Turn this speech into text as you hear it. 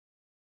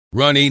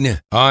Running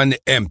on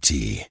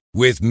Empty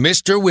with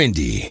Mr.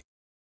 Windy.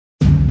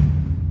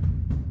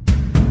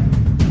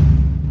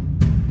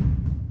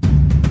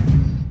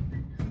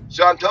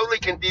 So I'm totally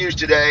confused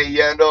today,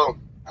 Yandel.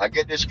 I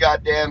get this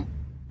goddamn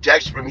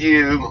text from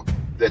you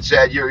that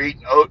said you're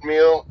eating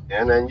oatmeal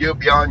and then you'll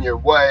be on your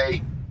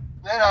way.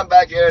 Then I'm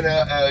back here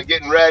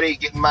getting ready,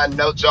 getting my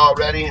notes all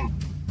ready, and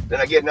then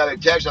I get another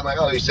text. I'm like,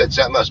 oh, he said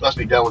something else must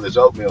be done with his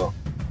oatmeal.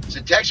 It's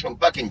a text from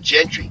fucking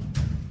Gentry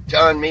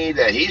telling me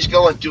that he's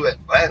going to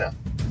Atlanta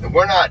and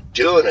we're not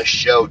doing a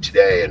show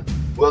today and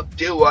we'll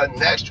do one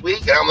next week.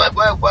 And I'm like,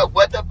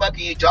 what the fuck are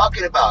you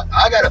talking about?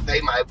 I got to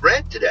pay my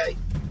rent today.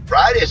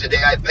 Friday is the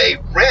day I pay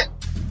rent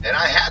and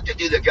I have to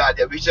do the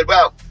goddamn. He said,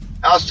 well,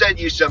 I'll send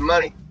you some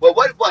money. Well,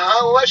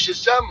 how much is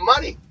some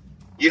money?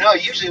 You know,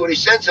 usually when he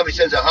sends somebody, he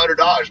sends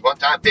 $100. One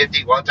time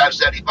 50, one time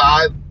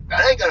 75.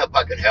 That ain't gonna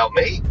fucking help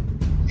me.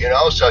 You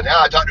know, so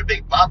now I talked to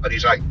Big Papa and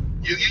he's like,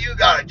 you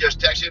gotta just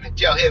text him and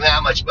tell him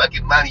how much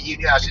fucking money you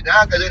need. I said,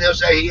 nah, because then he'll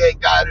say he ain't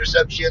got it or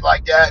some shit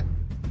like that.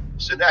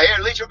 So now here,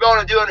 at least we're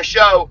going to doing a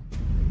show.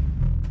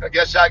 I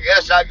guess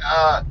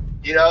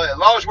you know, as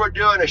long as we're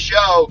doing a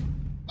show,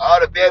 I ought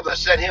to be able to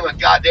send him a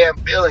goddamn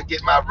bill and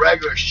get my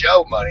regular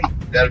show money.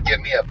 That'll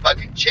give me a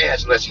fucking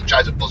chance unless he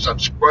tries to pull some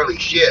squirrely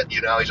shit. You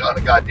know, he's on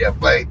a goddamn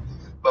plane.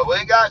 But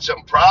we got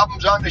some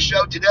problems on the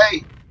show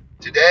today.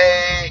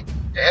 Today,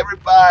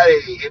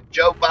 everybody, if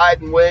Joe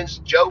Biden wins,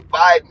 Joe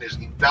Biden is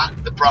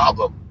not the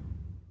problem.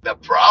 The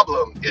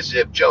problem is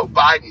if Joe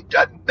Biden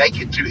doesn't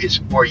make it through his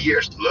 4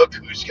 years. Look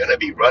who's going to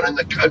be running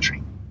the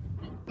country.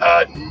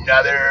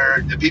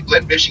 The people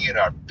in Michigan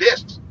are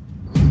pissed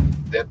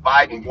that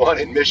Biden won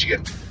in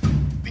Michigan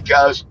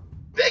because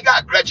they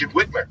got Gretchen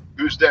Whitmer,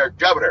 who's their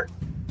governor.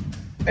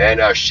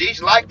 And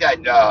she's like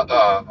that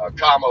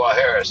Kamala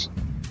Harris.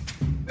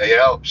 You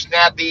know,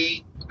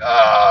 snappy,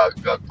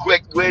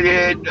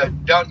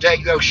 quick-witted, don't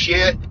take no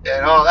shit,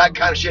 and all that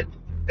kind of shit.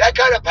 That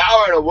kind of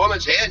power in a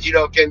woman's hands, you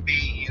know, can be,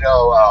 you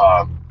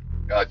know,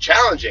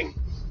 challenging.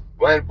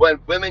 When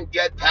women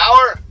get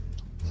power,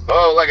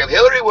 oh, like if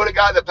Hillary would have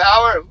got the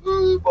power,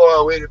 ooh,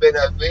 boy, we'd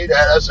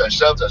had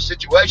ourselves a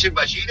situation,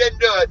 but she didn't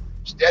do it.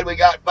 Instead, we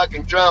got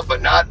fucking Trump,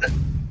 but not,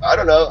 I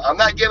don't know. I'm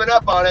not giving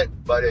up on it,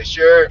 but it's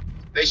sure,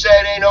 they say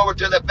it ain't over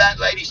till the fat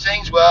lady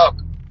sings. Well,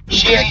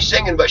 she ain't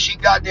singing, but she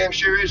goddamn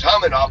sure is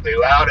humming awfully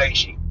loud, ain't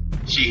she?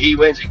 He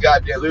wins, he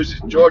goddamn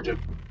loses in Georgia.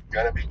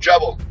 Gonna be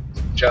trouble.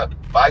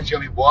 Biden's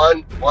gonna be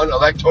one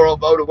electoral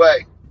vote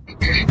away.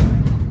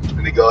 Let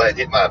me go ahead and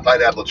hit my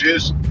pineapple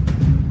juice.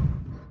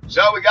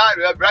 So we got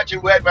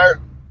Gretchen Whitmer,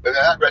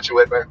 not Gretchen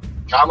Whitmer,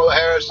 Kamala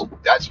Harris.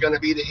 That's gonna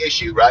be the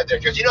issue right there,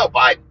 because you know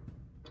Biden,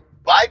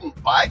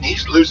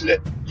 he's losing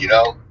it. You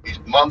know, he's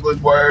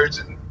mumbling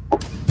words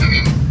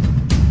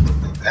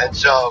and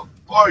so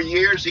 4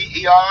 years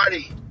he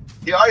already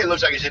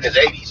looks like he's in his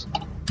 80s.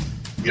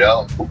 You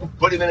know,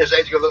 put him in his 80s,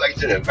 he's gonna look like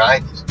he's in his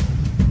 90s.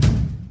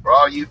 For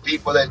all you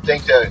people that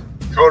think the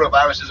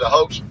coronavirus is a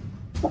hoax,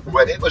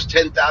 when it was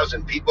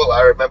 10,000 people,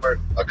 I remember,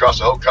 across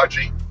the whole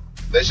country,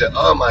 they said,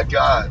 oh my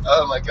God,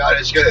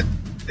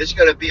 it's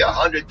gonna be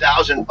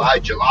 100,000 by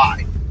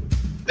July.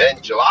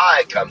 Then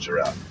July comes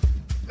around.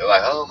 They're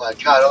like, oh my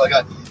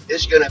God,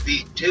 it's gonna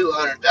be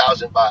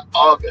 200,000 by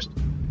August.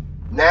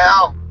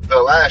 Now, for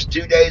the last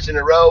 2 days in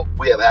a row,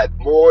 we have had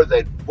more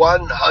than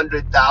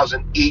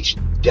 100,000 each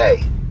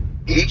day.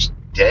 Each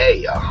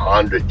day,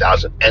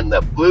 100,000. And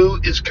the flu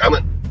is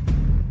coming.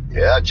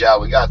 Yeah,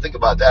 child, we got to think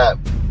about that.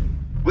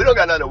 We don't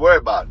got nothing to worry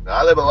about.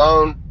 I live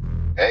alone.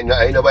 Ain't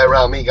nobody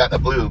around me got the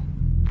flu.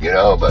 You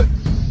know, but,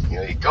 you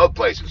know, you go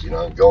places, you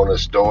know, go to the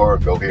store,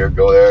 go here,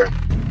 go there.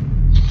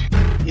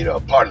 You know,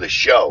 part of the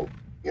show,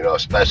 you know,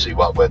 especially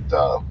what with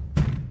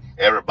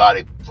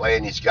everybody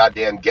playing these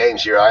goddamn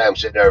games. Here I am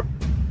sitting there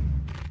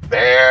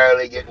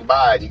barely getting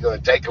by, and you're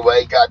going to take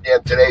away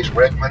goddamn today's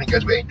rent money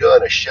because we ain't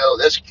doing a show.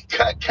 That's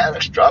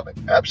catastrophic,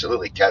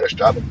 absolutely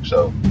catastrophic.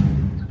 So,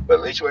 but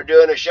at least we're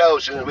doing a show.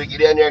 As soon as we get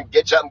in there and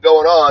get something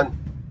going on,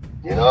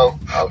 you know,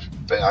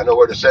 I know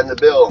where to send the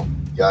bill.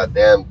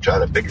 Goddamn,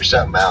 trying to figure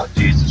something out.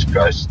 Jesus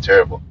Christ, it's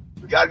terrible.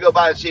 We got to go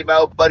by and see my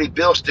old buddy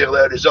Bill still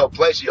there at his old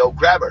place, the old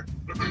crabber.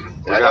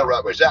 I know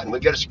right where he's at, and we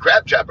get us a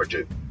crab trap or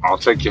two. I'll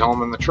take you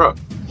home in the truck.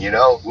 You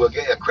know, we'll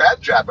get a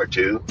crab trap or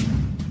two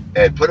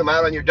and put them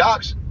out on your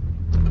docks.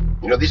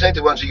 You know, these ain't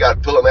the ones you got to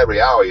pull them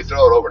every hour. You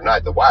throw it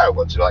overnight. The wire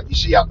ones, like you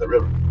see out in the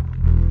river.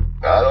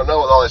 I don't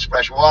know with all this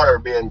fresh water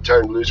being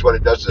turned loose what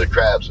it does to the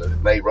crabs. It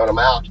may run them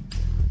out.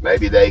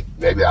 Maybe I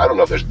don't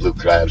know if there's blue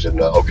crabs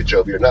in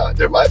Okeechobee or not.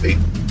 There might be.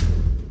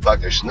 Like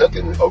there's snook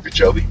in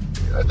Okeechobee,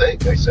 I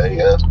think they say,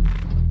 yeah.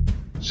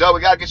 So we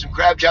got to get some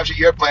crab traps at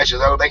your place.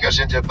 That'll make us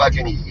into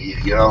fucking,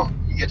 you know,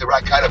 you get the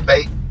right kind of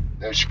bait.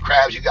 There's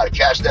crabs, you got to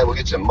catch them. We'll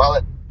get some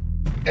mullet.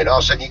 And all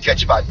of a sudden you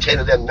catch about 10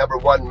 of them number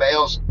one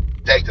males.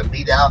 Take the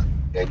meat out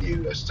and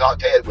you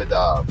saute it with,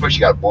 first you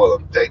got to boil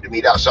them. Take the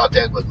meat out,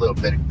 saute it with a little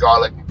bit of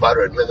garlic and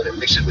butter and lemon and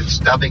mix it with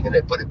stuffing and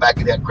then put it back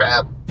in that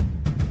crab.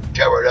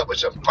 Cover it up with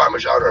some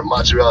Parmesan or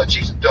mozzarella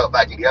cheese and throw it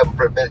back in the oven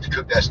for a minute to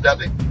cook that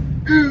stuffing.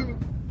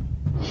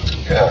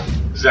 Yeah.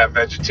 Is that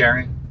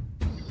vegetarian?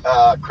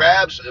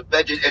 crabs,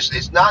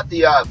 it's not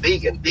the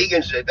vegan.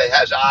 Vegans, it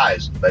has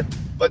eyes, but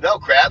no,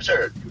 crabs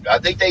are, I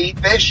think they eat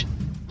fish.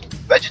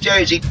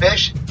 Vegetarians eat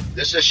fish.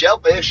 This is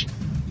shellfish,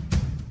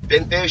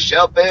 finfish,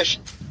 shellfish,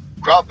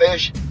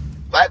 crawfish,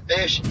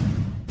 flatfish,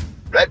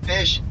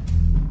 redfish,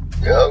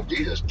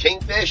 Jesus,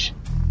 kingfish.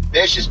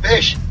 Fish is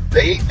fish.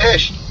 They eat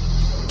fish.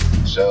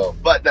 So,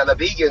 but now the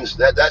vegans,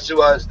 that's the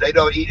ones, they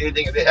don't eat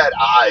anything if it had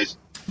eyes.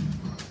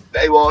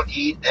 They won't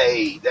eat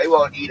a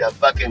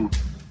fucking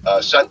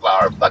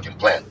sunflower fucking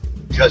plant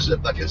because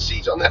of the fucking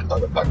seeds on that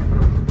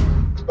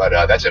motherfucker. But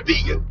that's a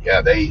vegan.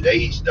 Yeah, they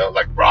eat stuff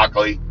like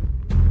broccoli,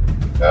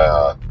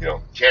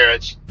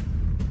 carrots,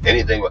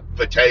 anything with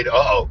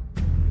potato.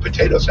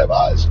 Potatoes have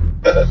eyes.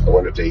 I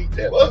wonder if they eat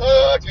them.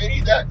 I can't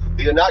eat that.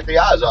 You can knock the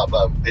eyes off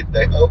of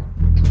them.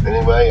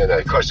 Anyway, and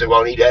of course they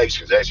won't eat eggs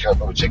because eggs come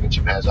from a chicken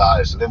chip has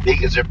eyes. So them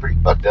vegans are pretty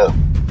fucked up.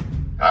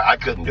 I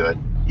couldn't do it.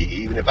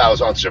 Even if I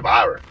was on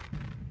Survivor,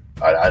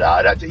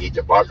 I'd have to eat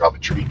the bark off a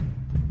tree.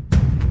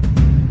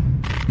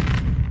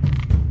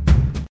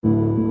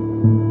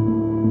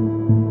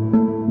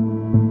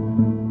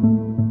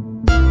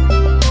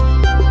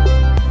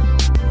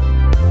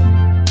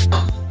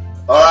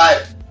 All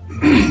right.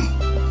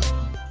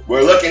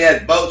 We're looking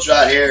at boats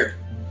right here.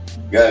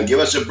 Gonna give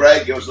us a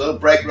break. Give us a little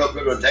break real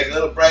quick. We're gonna take a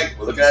little break.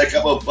 We're looking at a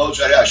couple of boats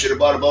right here. I should have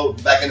bought a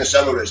boat back in the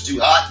summer, but it's too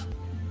hot.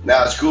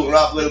 Now it's cooling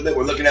off a little bit.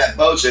 We're looking at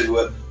boats, and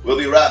we'll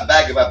be right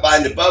back. If I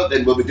find a boat,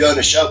 then we'll be doing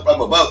a show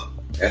from a boat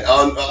and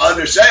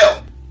under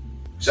sail.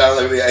 Sounds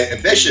like we're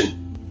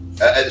fishing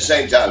at the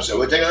same time. So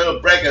we'll take a little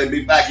break and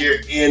be back here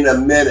in a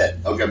minute.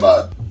 Okay,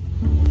 bye.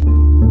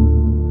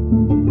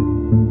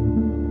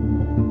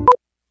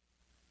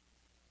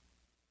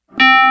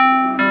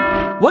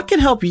 What can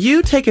help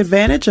you take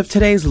advantage of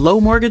today's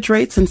low mortgage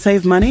rates and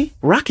save money?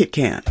 Rocket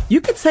can.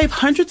 You could save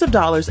hundreds of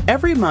dollars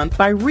every month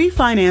by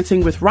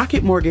refinancing with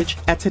Rocket Mortgage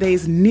at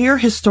today's near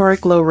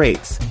historic low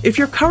rates. If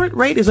your current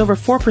rate is over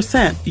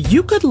 4%,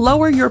 you could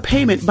lower your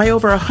payment by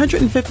over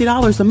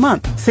 $150 a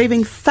month,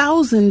 saving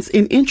thousands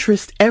in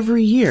interest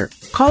every year.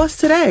 Call us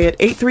today at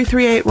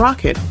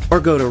 833-8-ROCKET or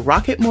go to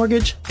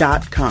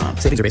rocketmortgage.com.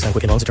 Savings are based on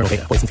Quicken Loans. Internal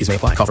data. Points and fees may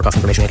apply. Call for cost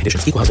information and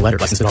conditions. Equal housing lender.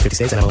 Licensed in all 50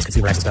 states. And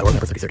NMLSconsumerAccess.org.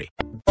 Number 3030.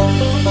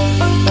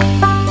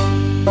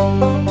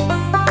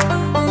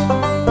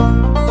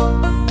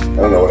 I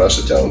don't know what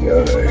else to tell them.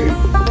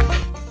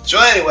 So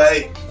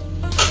anyway,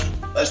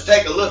 let's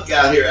take a look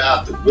out here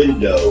out the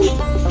window.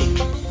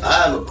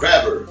 I'm a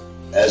crabber,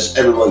 as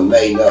everyone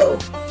may know.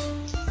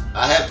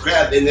 I have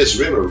crabbed in this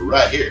river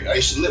right here. I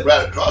used to live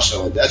right across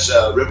from it. That's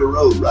River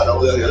Road, right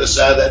over there on the other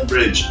side of that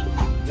bridge.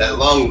 That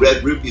long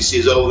red roof you see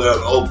is over there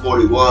on Old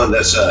 41.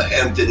 That's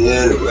Hampton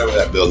Inn or whatever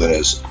that building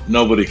is.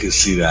 Nobody can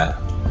see that.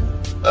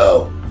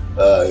 Oh,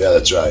 yeah,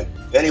 that's right.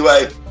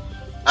 Anyway,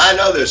 I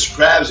know there's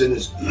crabs in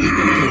this.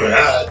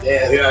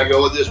 Damn, here I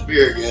go with this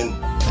beer again.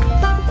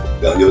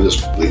 You'll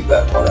just leave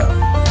that part out.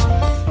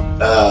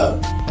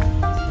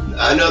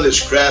 I know there's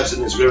crabs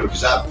in this river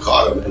because I've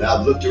caught them, and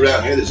I've looked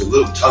around here. There's a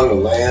little tongue of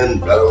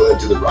land right over there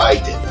to the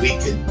right that we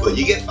could put.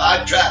 You get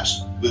 5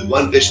 traps with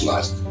 1 fishing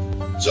license.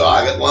 So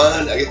I get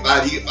 1, I get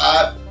 5, you get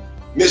 5.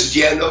 Mrs.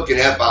 Yando can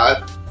have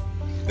 5.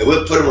 And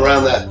we'll put them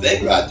around that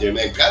thing right there,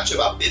 man. Crabs are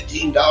about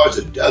 $15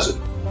 a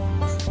dozen.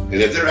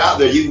 And if they're out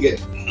there, you can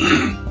get,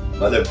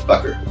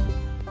 motherfucker,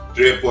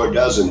 3 or 4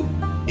 dozen.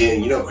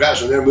 And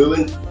crabs, when they're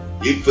moving,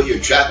 you put your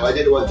trap. I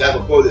did it one time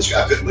before this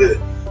guy, I couldn't believe it.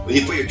 When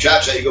you put your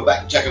traps out, you go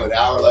back and check them an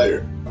hour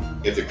later.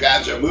 If the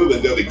crabs are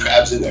moving, there'll be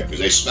crabs in there because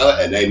they smell it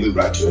and they move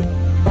right to it.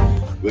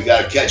 We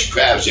got to catch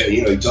crabs here.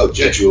 He told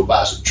Gentry we'll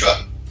buy some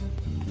truck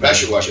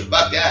pressure washer.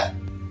 Fuck that.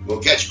 We'll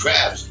catch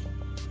crabs.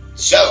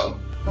 Sell them.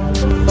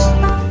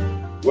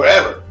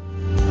 Wherever.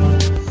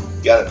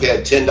 Got to pay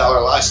a $10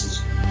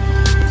 license.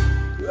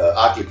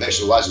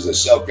 Occupational license to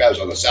sell crabs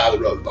on the side of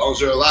the road. As long as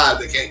they're alive,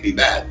 they can't be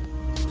bad.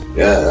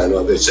 Yeah, I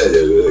know they said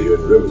you're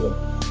in the river though.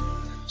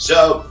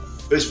 So,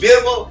 it's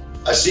beautiful.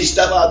 I see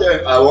stuff out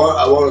there. I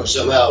want to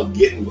somehow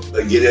get in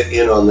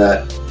on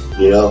that.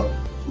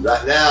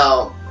 Right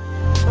now,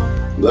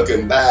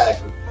 looking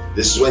back,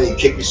 this is when you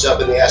kick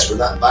yourself in the ass for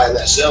not buying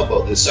that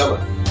sailboat this summer.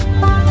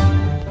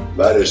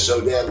 But it's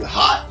so damn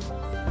hot.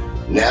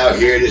 Now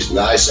here it is,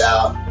 nice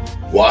out.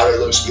 Water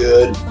looks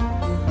good.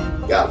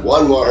 Got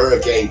 1 more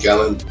hurricane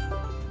coming.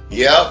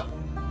 Yep.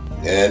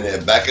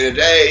 And back in the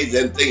day,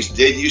 them things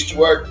did used to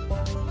work.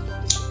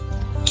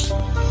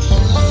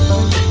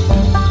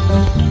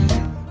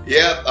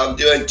 Yep, I'm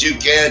doing 2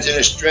 cans in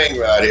a string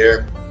right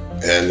here.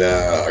 And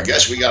I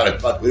guess we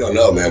don't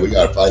know, man. We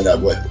gotta find out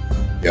what.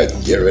 We got to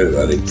get rid of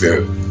that.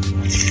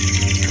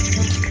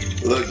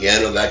 Look,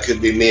 that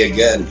could be me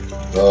again.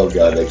 Oh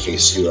God, I can't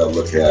see what I'm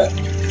looking at.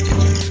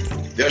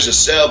 There's a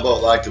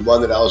sailboat like the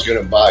one that I was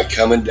gonna buy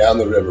coming down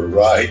the river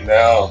right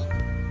now.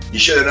 You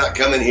sure they're not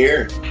coming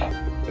here?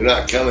 They're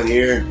not coming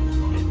here?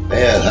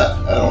 Man,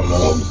 I don't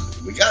know.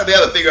 We gotta be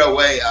able to figure a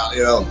way out,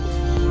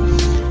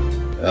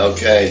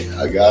 Okay,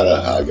 I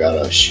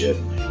gotta shit.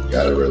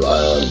 Gotta rely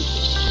on,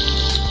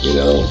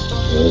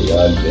 oh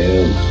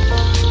goddamn.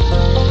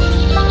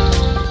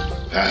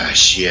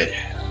 Shit.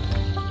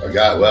 I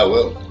God, well,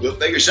 we'll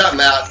figure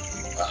something out.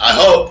 I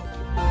hope.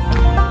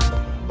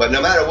 But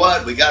no matter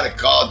what, we got to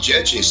call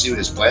Jetchy and see what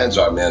his plans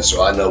are, man,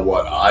 so I know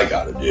what I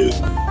got to do.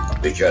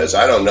 Because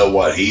I don't know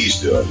what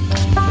he's doing.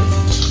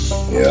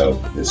 You know,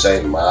 this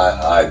ain't my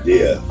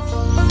idea.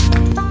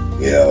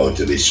 You know,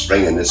 to be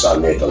springing this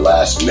on me at the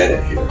last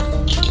minute here.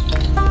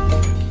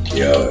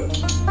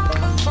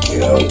 You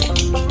know,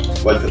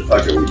 what the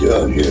fuck are we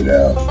doing here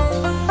now?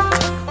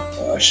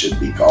 I should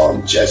be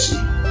calling Jesse.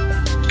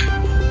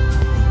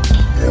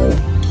 You know,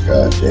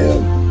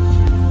 goddamn.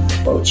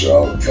 Boats are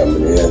all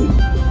coming in.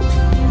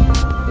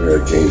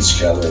 Hurricanes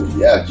coming.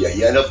 Yeah,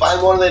 no,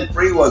 find one of them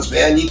free ones,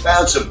 man. You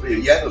found some.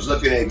 I was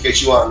looking at it in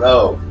case you want to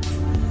know.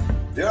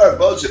 There are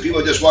boats that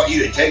people just want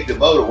you to take the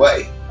boat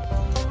away.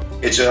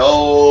 It's an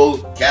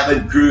old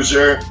cabin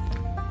cruiser.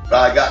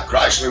 Probably got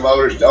Chrysler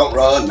motors, don't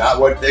run, not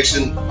worth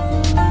fixing.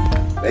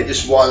 They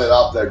just want it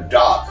off their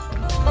dock.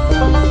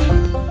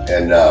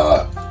 And,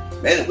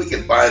 man, if we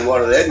can find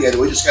one of them,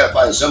 we just got to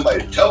find somebody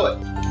to tow it.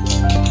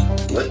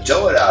 Let's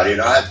tow it out here.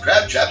 And I have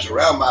crab traps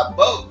around my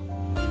boat.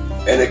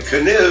 And a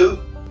canoe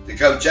to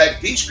come check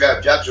these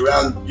crab traps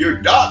around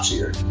your docks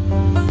here.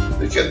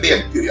 There could be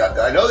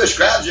I know there's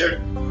crabs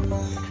here.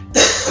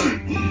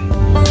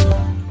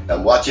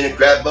 I'm watching a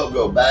crab boat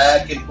go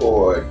back and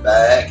forth.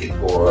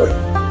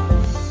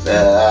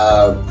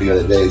 The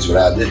other days when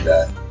I did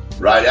that.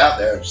 Right out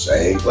there,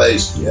 same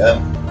place, yeah.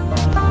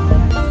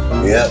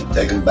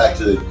 Taking them back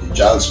to the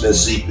John Smith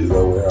Seafood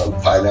over there on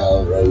Pine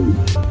Island Road,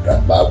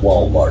 right by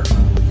Walmart.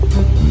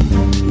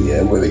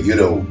 Yeah, were the good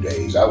old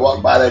days. I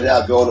walk by there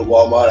now going to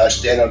Walmart. I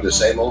stand under the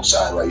same old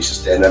sign where I used to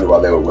stand under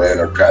while they were wearing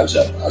their crabs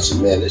up. I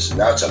said, man,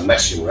 now it's a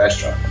Mexican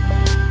restaurant.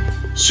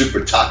 Super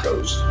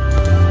tacos.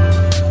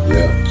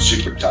 Yeah,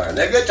 super tacos.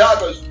 They're good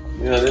tacos.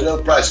 You know, they're no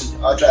pricey.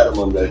 I'll try them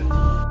one day.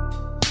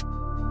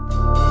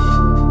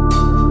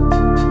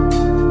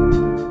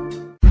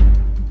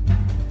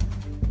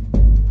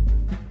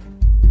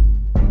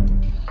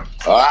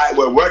 All right,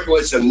 we're working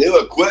with some new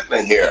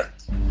equipment here.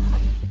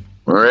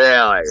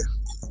 Really?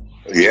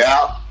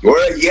 Yeah,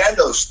 we're at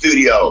Yendo's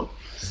studio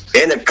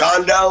in a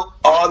condo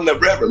on the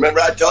river. Remember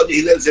I told you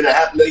he lives in a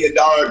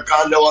 $500,000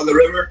 condo on the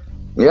river?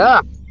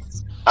 Yeah.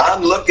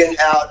 I'm looking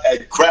out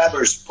at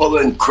crabbers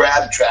pulling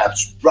crab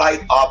traps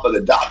right off of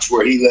the docks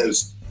where he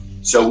lives.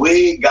 So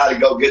we got to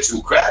go get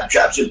some crab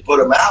traps and put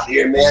them out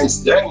here, man.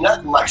 There ain't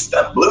nothing like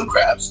stuffed blue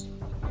crabs.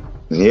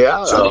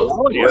 Yeah.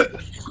 So,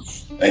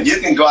 and you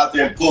can go out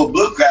there and pull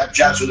blue crab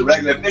traps with a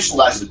regular fishing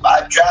license,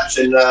 5 traps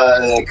and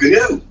a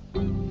canoe.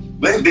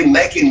 We've been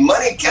making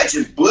money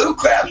catching blue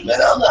crabs, man.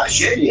 I'm not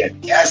shitting you.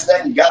 Cast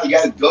that, you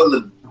gotta go to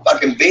the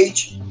fucking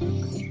beach.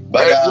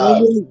 But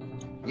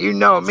you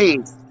know me.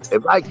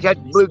 If I catch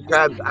blue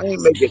crabs, I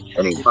ain't making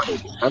any money.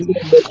 I'm gonna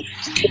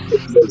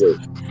make bigger.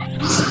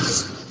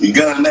 You're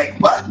gonna make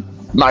what?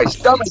 My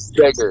stomach's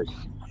bigger.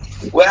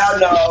 Well,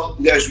 no.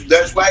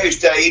 There's ways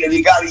to eat them.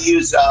 You gotta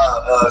use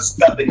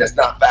stuffing that's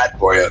not bad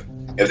for you,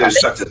 if there's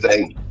such a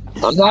thing.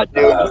 I'm not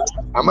doing it.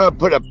 I'm gonna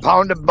put a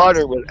pound of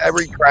butter with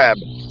every crab.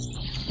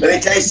 Let me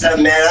tell you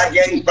something, man. I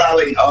gave him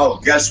probably,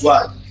 guess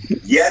what?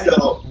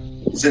 Yendo,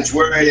 since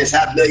we're in his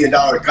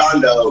 $500,000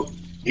 condo,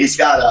 he's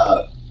got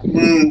a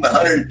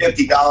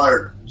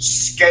 $150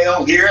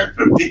 scale here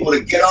for people to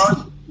get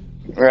on.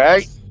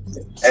 Right.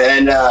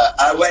 And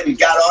I went and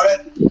got on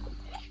it.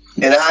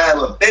 And I am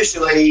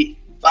officially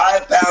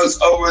 5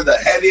 pounds over the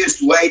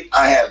heaviest weight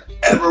I have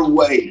ever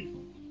weighed.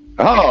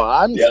 Oh,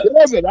 I'm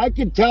sure of it. I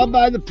can tell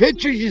by the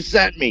pictures you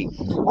sent me.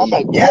 I'm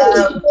like,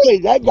 hey,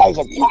 that guy's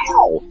a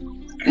cow.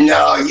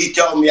 No, you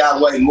told me I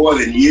weigh more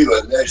than you,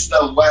 and there's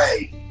no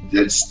way.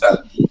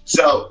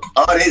 So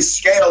on his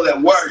scale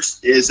that works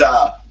is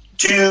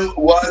 210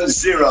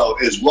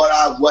 is what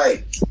I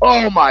weigh.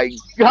 Oh my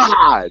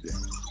God!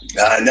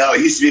 I know, it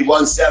used to be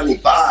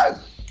 175.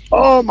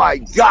 Oh my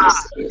God!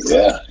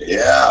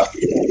 Yeah.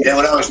 And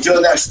when I was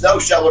doing that snow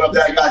shovel up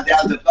there, I got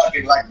down to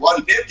fucking like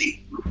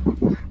 150.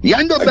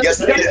 Yendo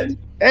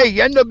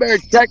better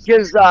check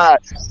his scale.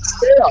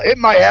 It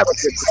might have a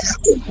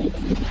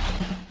concussion.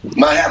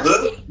 Might have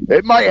who?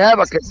 It might have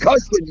a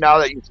concussion now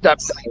that you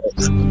stepped on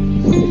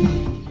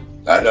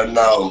it. I don't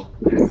know.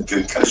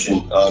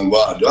 Concussion on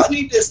what? Do I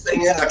need this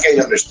thing in? I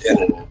can't understand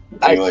it.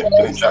 Anyway,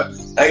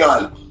 hang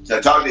on. So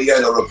talk to you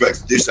guys real quick.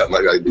 Do something.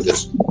 I gotta do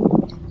this.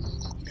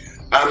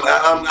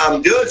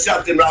 I'm doing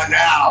something right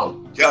now.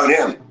 Telling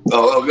him.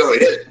 Oh, go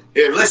ahead.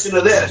 Here, listen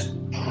to this.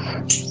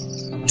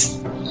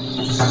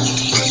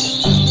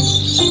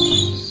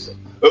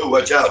 Oh,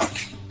 watch out.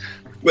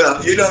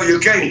 Well, you know, you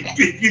can't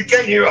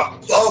hear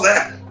all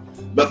that.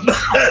 But my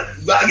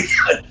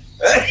God,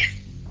 hey,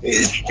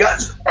 he's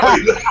got some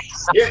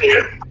shit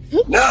here.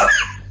 No,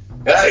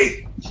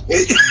 hey,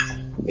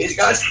 he's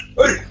got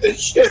some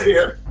shit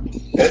here.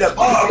 And a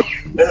bong.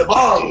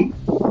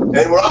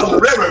 And we're on the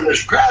river and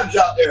there's crabs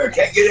out there. I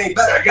can't get any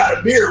better. I got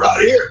a beer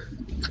right here.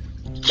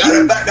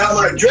 In fact, I'm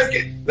going to drink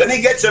it. Let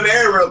me get some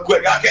air real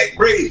quick. I can't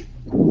breathe.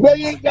 But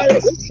you ain't got to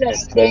hit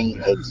that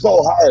thing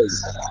so hard.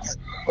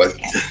 But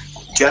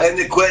tell him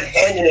to quit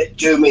handing it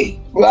to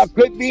me. Well,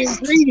 quit being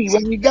greedy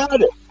when you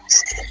got it.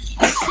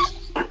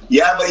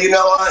 Yeah, but you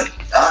know what?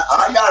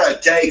 I gotta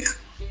take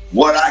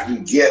what I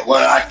can get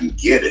when I can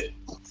get it,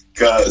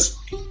 because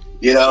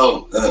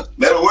man,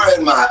 we're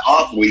in my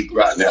off week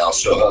right now,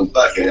 so I'm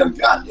goddamn.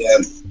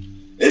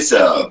 It's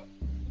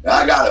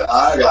I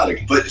gotta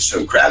put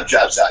some crab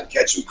traps out and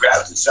catch some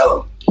crabs and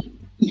sell them.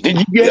 Did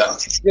you get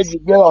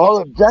a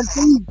hold of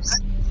Gentry?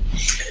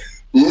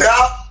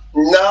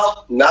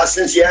 No, not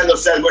since Yandel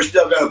said we're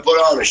still gonna put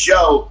on a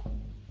show,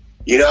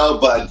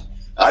 but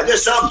I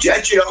just hope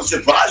Gentry don't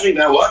surprise me,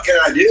 man. What can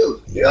I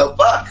do?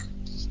 Fuck.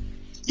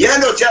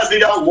 Yandel tells me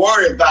don't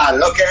worry about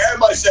it. Okay,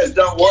 everybody says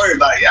don't worry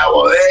about it. Yeah,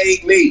 well, it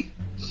ain't me.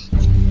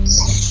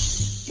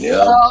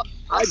 Well,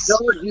 I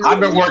told you. I've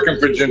been working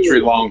for Gentry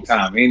a long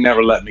time. He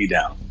never let me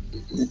down.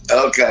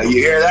 Okay, you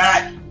hear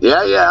that?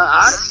 Yeah.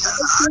 I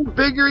didn't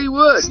figure he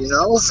would,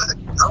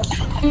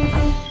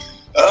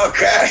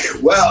 Okay,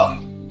 well,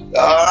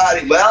 all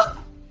righty. Well,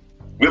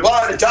 we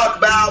wanted to talk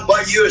about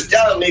what you was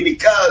telling me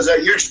because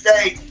your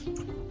state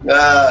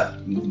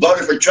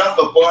voted for Trump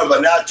before,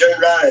 but now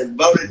turned around and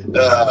voted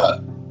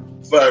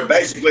for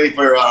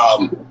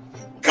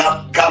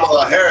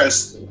Kamala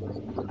Harris.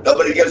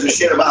 Nobody gives a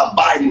shit about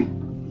Biden.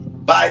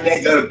 Biden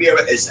ain't gonna be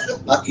around. Is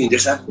that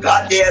just a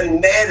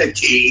goddamn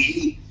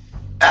manatee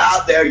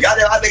out there?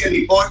 Goddamn, I think it'd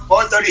be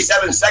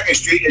 437 2nd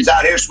Street is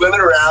out here swimming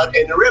around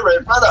in the river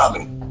in front of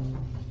me.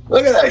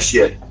 Look at that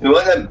shit. And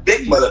one of them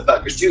big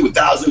motherfuckers too,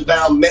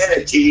 1,000-pound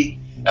manatee.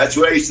 That's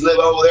where I used to live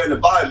over there in the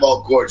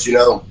volleyball courts, It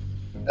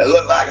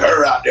looked like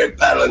her out there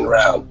paddling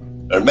around.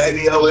 Or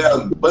maybe over there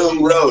on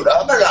Boone Road.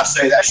 I'm not gonna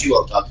say that. She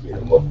won't talk to me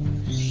no more.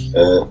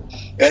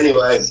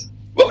 Anyway,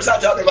 what was I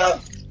talking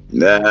about?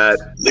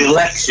 The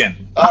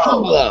election.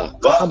 Oh, well,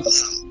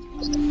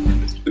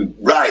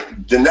 right.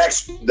 The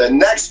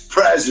next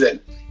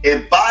president.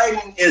 If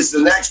Biden is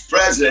the next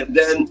president,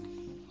 then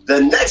the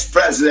next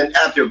president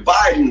after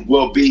Biden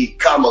will be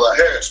Kamala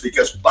Harris,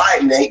 because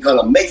Biden ain't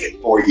gonna make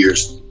it 4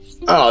 years.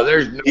 Oh,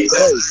 there's no way.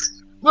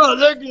 Well,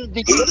 they're gonna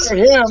declare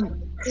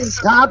him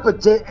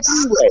incompetent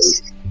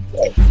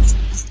anyway.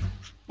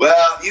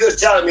 Well, you was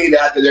telling me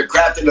that they're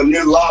crafting a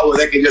new law where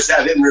they can just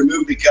have him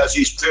removed because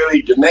he's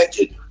clearly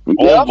demented.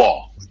 Old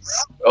law.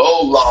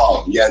 Old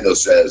law, Yandel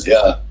says,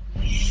 yeah.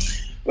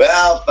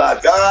 Well,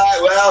 fuck. All right,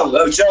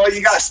 well, so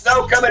you got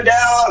snow coming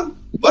down.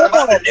 What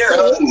about the deer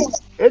hunting?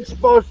 It's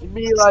supposed to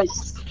be like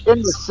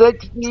in the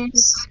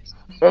 60s.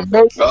 And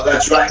maybe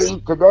that's right.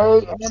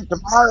 Today and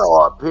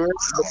tomorrow up here,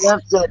 but then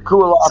it's going to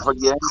cool off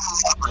again.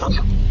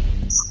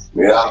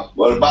 Yeah.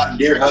 What about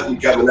deer hunting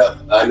coming up?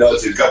 I know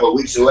it's a couple of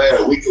weeks away or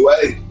a week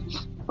away.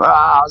 A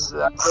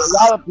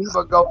lot of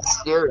people go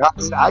deer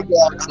hunting. I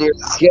got deer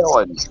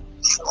killing.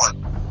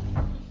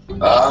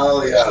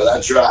 Oh, yeah,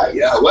 that's right.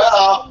 Yeah,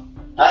 well,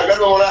 I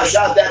remember when I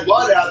shot that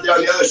blood out there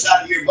on the other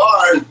side of your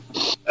barn.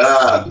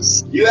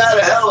 You had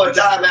a hell of a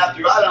time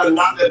after I done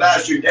knocked the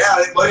bastard down.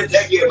 It would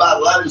take you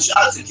about 11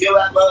 shots to kill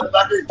that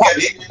motherfucker. Kept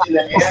hitting it in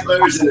the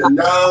antlers, in the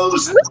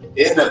nose,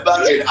 in the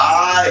fucking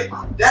eye.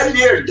 That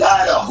deer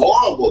died a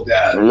horrible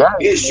death.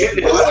 He shit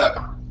it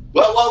up.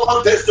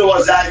 What pistol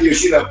was that? You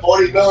shoot a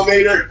 40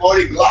 millimeter,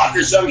 40 Glock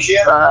or some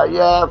shit?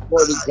 Yeah,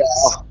 40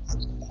 cal.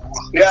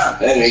 Yeah,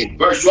 and the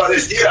first one,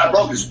 this deer, I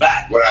broke his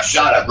back. When I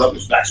shot, I broke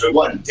his back. So it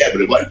wasn't dead,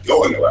 but it wasn't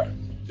going nowhere.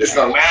 Just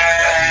going,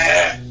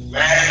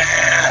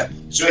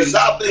 So he says,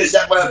 I'll finish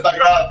that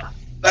motherfucker up.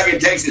 Fucking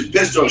takes his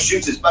pistol and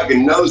shoots his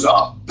fucking nose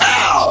off.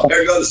 Pow!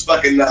 There goes his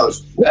fucking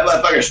nose. That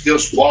motherfucker's still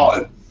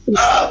squalling.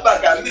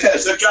 Fuck, I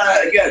missed. So try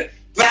that again.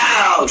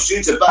 Pow!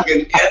 Shoots a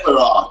fucking antler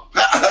off.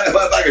 That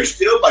motherfucker's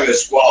still fucking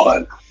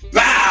squalling.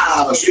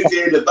 Pow! Shoots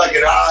it in the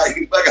fucking eye. I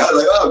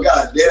was like, oh,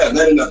 god damn.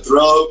 Then in the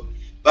throat.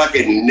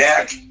 Fucking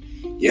neck.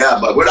 Yeah,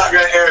 but we're not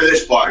going to air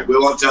this part. We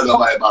won't tell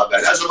nobody about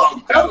that. That's a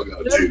long time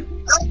ago, too.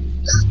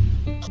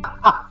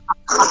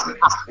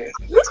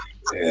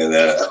 And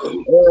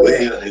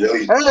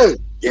Hey,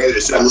 gave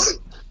it some.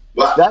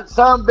 What? That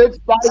son of a bitch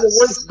died of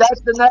which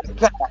that's the next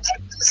cat.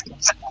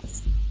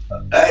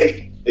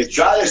 Hey,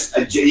 try this.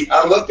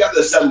 I looked up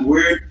to some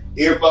weird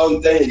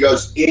earphone thing. It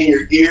goes in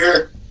your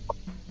ear.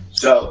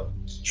 So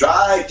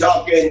try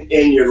talking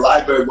in your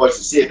library voice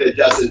to see if it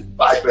doesn't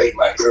vibrate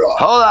my ear off.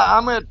 Hold on,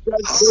 I'm going to try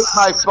to take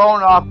my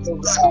phone off.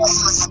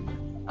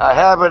 I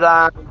have it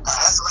on.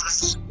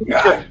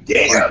 God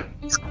damn.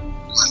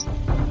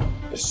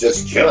 It's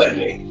just killing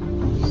me.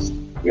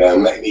 You're going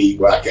to make me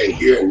where I can't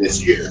hear in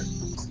this ear.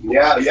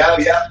 Yeah.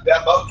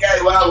 Okay,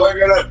 well, we're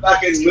going to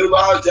fucking move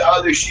on to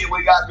other shit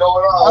we got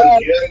going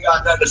on. You ain't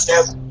got nothing to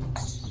say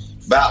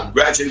about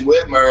Gretchen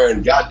Whitmer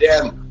and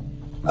goddamn.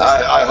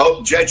 I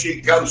hope Gentry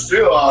comes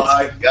through all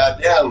right.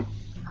 Goddamn.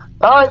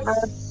 All right, man.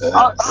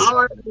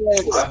 I'll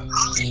later.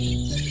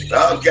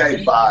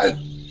 Okay, fine.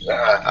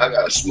 I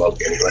got to smoke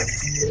anyway.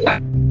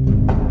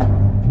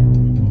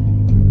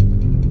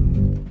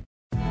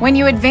 When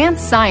you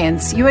advance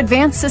science, you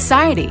advance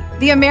society.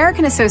 The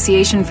American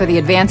Association for the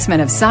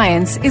Advancement of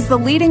Science is the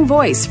leading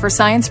voice for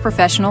science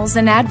professionals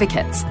and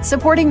advocates,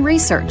 supporting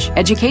research,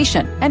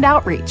 education, and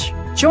outreach.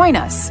 Join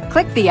us.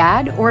 Click the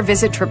ad or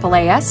visit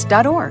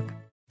AAAS.org.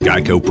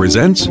 Geico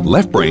presents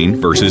Left Brain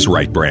versus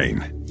Right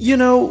Brain. You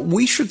know,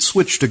 we should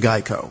switch to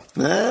Geico.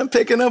 I'm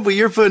picking up what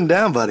you're putting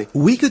down, buddy.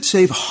 We could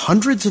save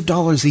hundreds of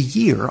dollars a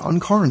year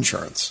on car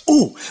insurance.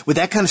 Oh, with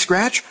that kind of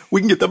scratch,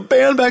 we can get the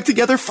band back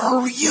together for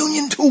a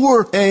reunion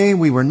tour. A,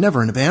 we were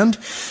never in a band.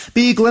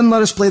 B, Glenn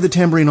let us play the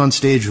tambourine on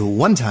stage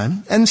one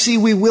time. And C,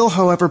 we will,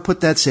 however, put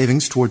that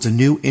savings towards a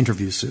new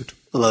interview suit.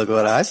 Look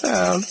what I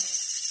found.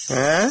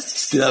 Huh?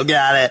 Still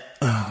got it.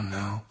 Oh,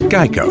 no.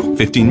 Geico.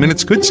 15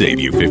 minutes could save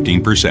you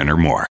 15% or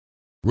more.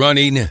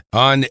 Running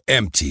on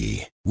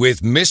empty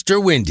with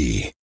Mr.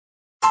 Windy.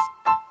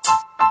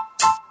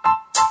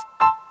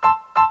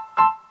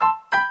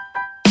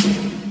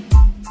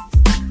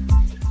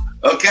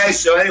 Okay,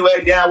 so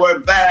anyway, now we're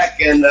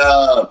back, and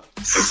of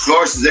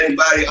course, as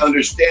anybody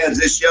understands,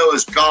 this show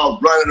is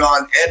called Running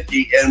on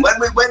Empty. And when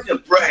we went to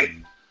break,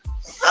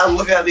 I'm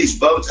looking at these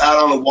boats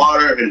out on the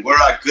water and where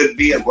I could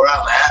be and where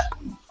I'm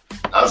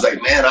at. I was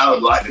like, man, I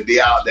would like to be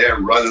out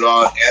there running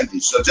on empty.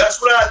 So just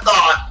when I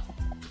thought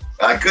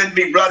I couldn't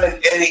be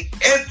running any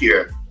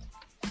emptier,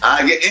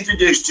 I get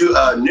introduced to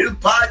a new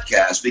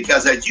podcast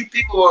because, as you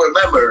people will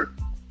remember,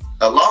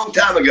 a long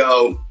time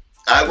ago,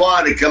 I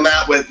wanted to come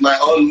out with my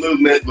own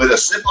movement with a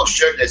simple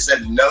shirt that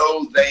said,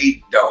 no,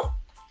 they don't.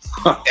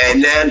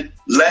 And then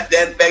let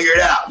them figure it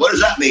out. What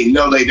does that mean?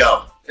 No, they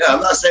don't. Yeah, I'm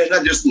not saying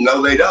that, just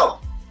no, they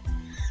don't.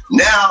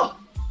 Now,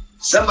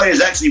 somebody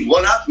has actually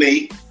one-upped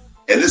me,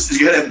 and this is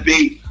going to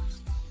be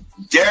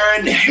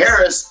Darren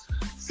Harris,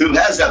 who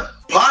has a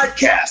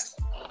podcast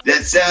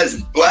that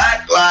says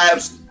Black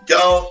Lives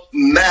Don't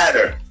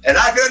Matter. And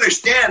I can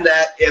understand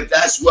that if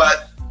that's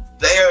what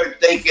they're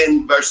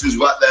thinking versus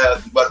what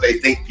they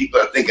think people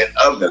are thinking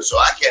of them. So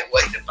I can't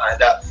wait to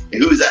find out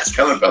who that's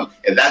coming from.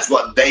 If that's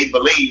what they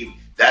believe,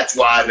 that's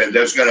why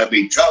there's going to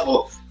be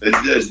trouble.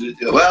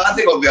 Well, I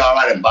think we'll be all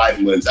right if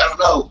Biden wins. I don't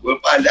know. We'll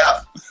find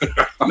out.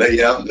 But,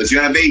 it's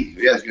going to be.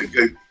 Yeah,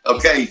 good.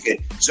 Okay.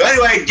 So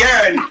anyway,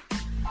 Darren.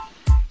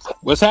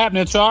 What's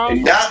happening, Charles?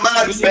 Not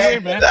much,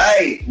 man.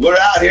 Hey, we're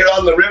out here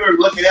on the river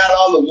looking out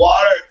on the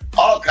water.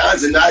 All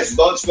kinds of nice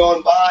boats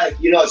going by.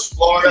 You know, it's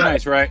Florida.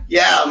 Nice, right?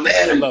 Yeah,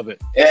 man. I love it.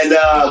 And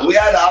we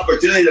had the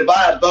opportunity to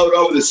buy a boat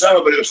over the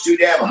summer, but it was too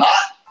damn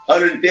hot.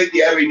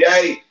 150 every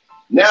day.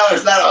 Now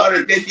it's not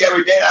 150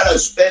 every day. I don't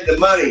spend the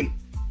money.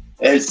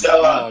 And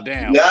so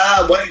now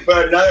I'm waiting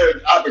for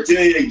another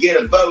opportunity to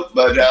get a boat.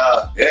 But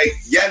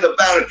Yendo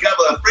found a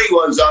couple of free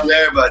ones on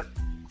there, but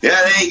yeah,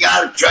 they ain't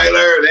got a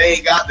trailer. They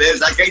ain't got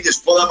this. I can't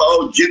just pull up an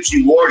old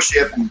gypsy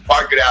warship and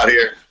park it out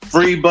here.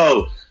 Free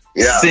boat.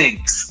 Yeah.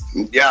 Sinks.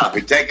 Yeah,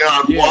 you're taking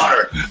on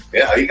water.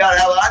 Yeah, you got to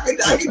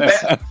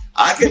have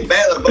I can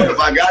bail a boat if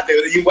I got to.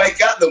 You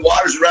wake up, the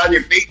water's around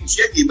your feet and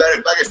shit. You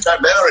better fucking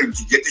start bailing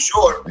to get to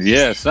shore.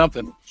 Yeah,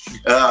 something.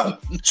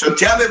 So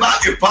tell me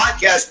about your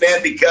podcast,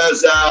 man,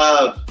 because,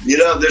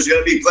 there's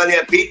going to be plenty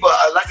of people.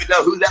 I'd like to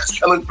know who that's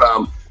coming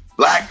from.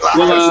 Black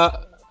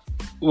Lives.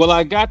 Well,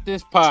 I got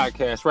this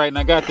podcast, right? And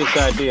I got this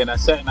idea, and I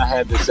sat and I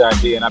had this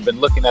idea, and I've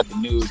been looking at the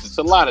news. It's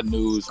a lot of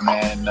news,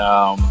 man.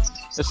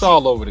 It's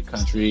all over the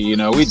country. You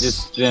know, we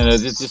just,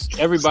 it's just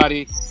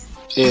everybody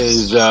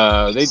is,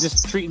 they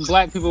just treating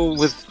black people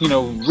with,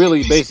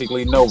 really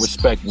basically no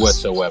respect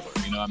whatsoever.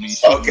 You know what I mean?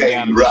 Shooting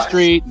down the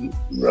street.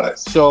 Right.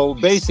 So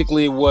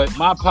basically what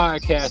my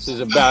podcast is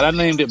about, I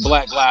named it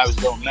Black Lives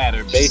Don't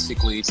Matter,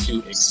 basically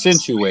to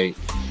accentuate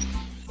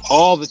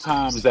all the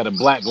times that a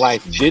black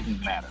life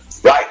didn't matter.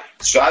 Right.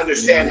 So I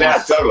understand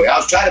that totally. I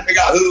was trying to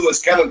figure out who it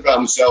was coming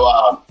from.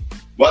 So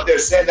what they're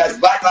saying, that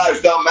Black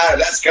Lives Don't Matter,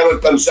 that's coming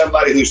from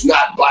somebody who's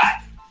not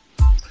black.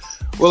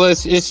 Well,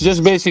 it's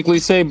just basically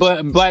say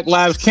black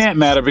lives can't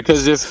matter,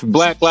 because if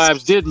black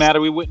lives did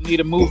matter, we wouldn't need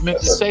a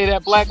movement to say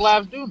that black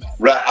lives do matter.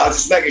 Right. I was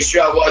just making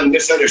sure I wasn't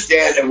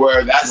misunderstanding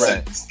where that's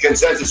the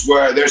consensus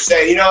where they're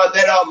saying, you know what,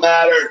 they don't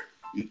matter.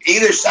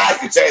 Either side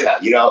could say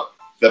that,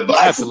 The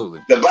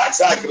black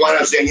side could wind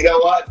up saying, you know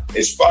what,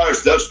 as far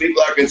as those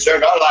people are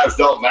concerned, our lives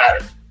don't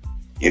matter.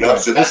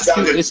 So that's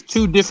it's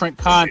two different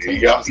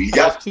contexts.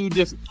 It's two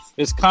different.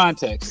 It's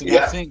context, and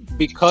I think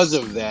because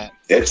of that,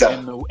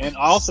 and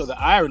also the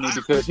irony,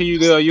 because here you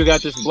go, you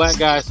got this black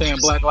guy saying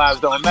Black Lives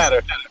Don't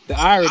Matter. The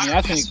irony,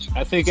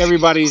 I think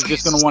everybody's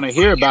just going to want to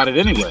hear about it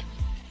anyway.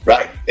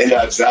 Right,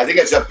 and so I think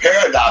it's a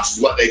paradox,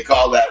 is what they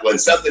call that, when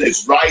something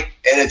is right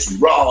and it's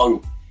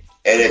wrong,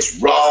 and it's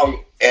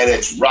wrong and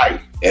it's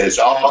right, and it's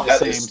all at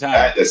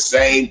the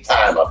same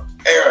time. A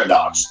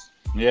paradox.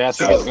 Yeah, I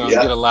think it's going to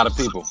get a lot of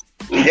people.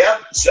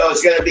 Yep. So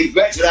it's going to be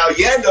great. So now,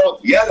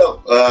 Yendo,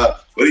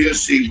 what do you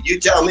see? You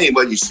tell me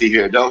what you see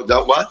here. Don't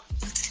what?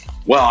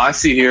 Well, I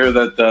see here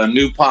that the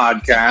new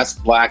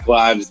podcast, Black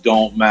Lives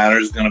Don't Matter,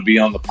 is going to be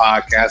on the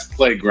podcast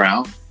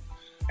Playground,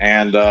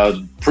 and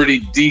a pretty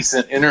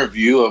decent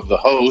interview of the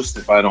host,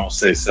 if I don't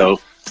say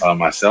so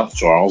myself,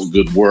 Charles.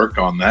 Good work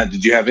on that.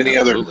 Did you have any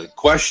other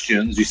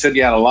questions? You said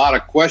you had a lot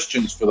of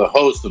questions for the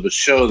host of a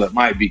show that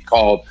might be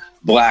called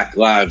Black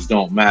Lives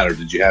Don't Matter.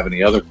 Did you have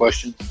any other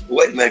questions?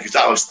 Wait a minute, because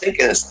I was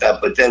thinking of stuff,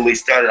 but then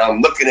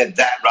I'm looking at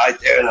that right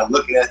there, and I'm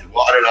looking at the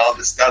water and all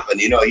this stuff, and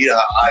you know how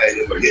I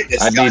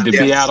need to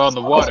be out on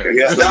the water.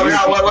 Yeah. No,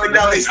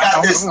 he's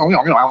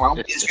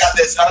got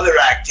this other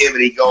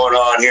activity going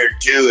on here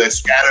too that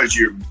scatters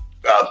your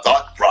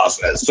thought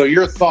process. So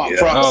your thought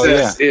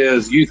process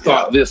is you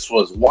thought this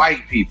was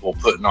white people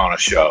putting on a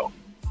show.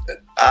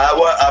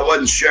 I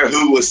wasn't sure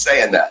who was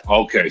saying that.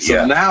 Okay,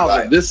 so now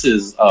that this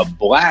is a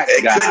black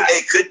guy.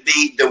 It could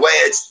be the way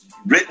it's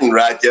written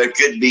right there. It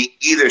could be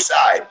either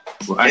side.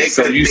 Right.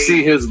 So you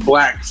see his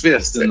black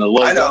fist in the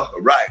logo. I know.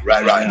 Right.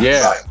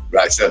 Yeah.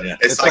 Right. So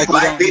it's like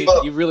black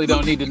people. You really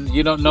don't need to.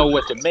 You don't know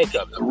what to make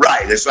of it.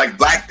 Right. It's like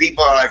black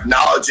people are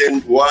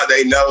acknowledging what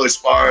they know as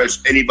far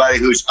as anybody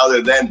who's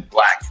other than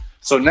black.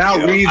 So now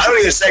read. I don't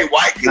even say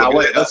white people. Now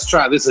wait, let's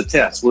try. This is a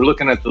test. We're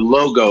looking at the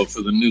logo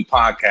for the new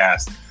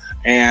podcast.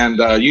 And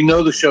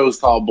the show's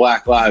called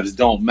Black Lives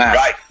Don't Matter.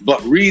 Right.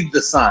 But read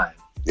the sign.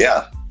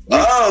 Yeah.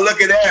 Oh,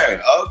 look at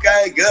there.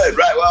 Okay, good.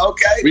 Right. Well,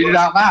 okay. Read it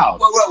out loud.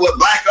 What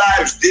Black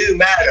Lives do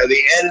matter.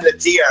 The N and the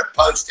T are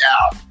punched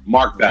out.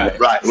 Mark that.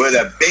 Right. With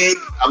a big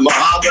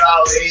Muhammad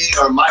Ali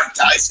or Mike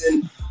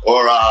Tyson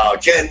or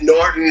Ken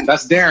Norton.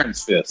 That's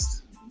Darren's fist.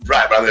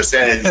 Right, but I'm just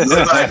saying it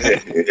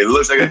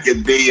looks like it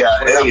could be.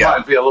 It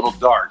might be a little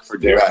dark for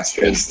Darren. Right.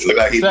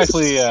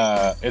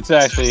 It's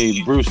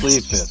actually Bruce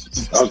Lee's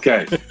fist.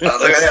 Okay.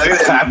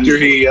 After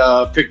he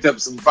picked up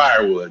some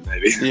firewood,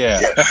 maybe. Yeah.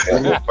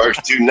 The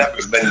first two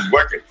knuckles been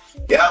working.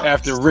 Yeah.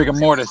 After rigor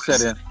mortis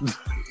set in.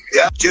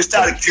 Yeah. Just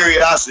out of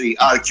curiosity,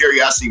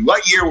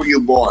 what year were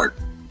you born?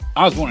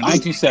 I was born in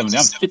 1970.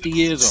 I'm 50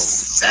 years old.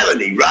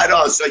 70, right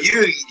on. So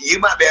you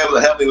might be able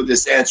to help me with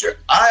this answer.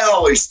 I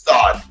always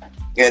thought.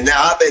 And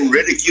now I've been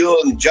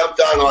ridiculed and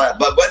jumped on all that.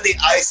 But when the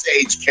Ice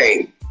Age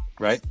came,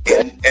 right,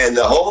 and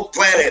the whole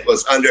planet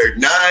was under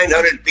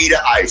 900 feet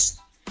of ice,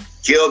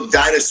 killed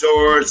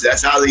dinosaurs.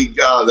 That's how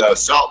the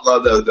salt,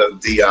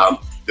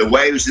 the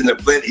waves in the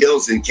Flint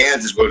Hills in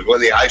Kansas was when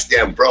the ice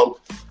dam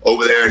broke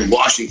over there in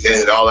Washington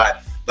and all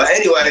that. But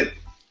anyway,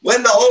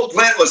 when the whole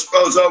planet was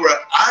froze over,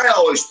 I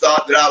always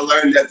thought that I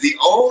learned that the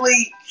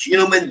only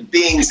human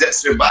beings that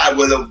survived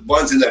were the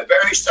ones in the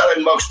very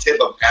southernmost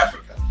tip of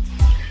Africa.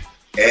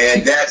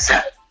 And that's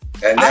it.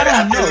 I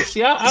don't know.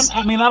 See,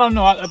 I mean, I don't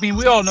know. I mean,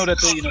 we all know that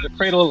the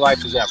cradle of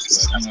life is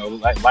Africa.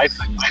 Life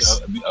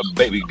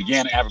baby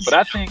began in Africa. But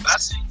I think,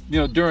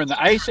 during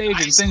the Ice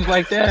Age and things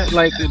like that,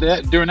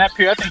 during that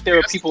period, I think there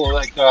were people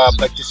like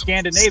the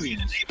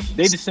Scandinavians.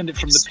 They descended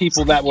from the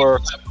people that were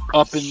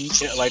up in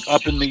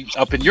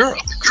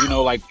Europe.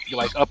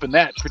 Like up in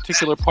that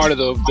particular part of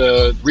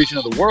the region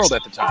of the world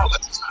at the time.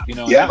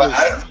 Yeah, but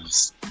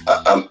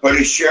I'm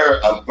pretty sure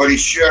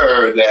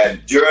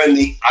that during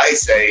the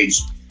Ice Age,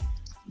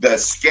 the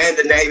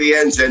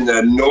Scandinavians and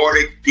the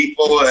Nordic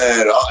people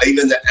and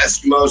even the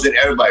Eskimos and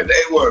everybody,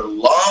 they were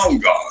long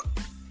gone.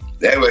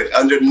 They were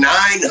under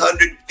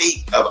 900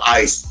 feet of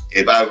ice,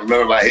 if I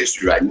remember my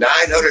history right.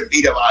 900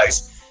 feet of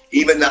ice.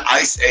 Even the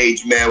Ice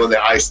Age man, when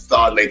the ice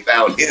thawed, they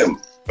found him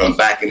from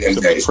back in them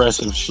days.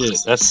 Impressive shit.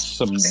 That's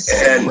some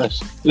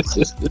impressive.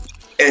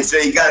 And so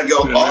you got to go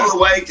all the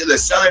way to the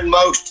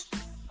southernmost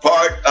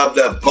part of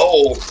the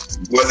pole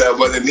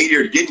where the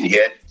meteor didn't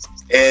hit,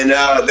 and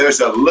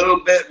there's a little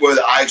bit where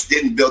the ice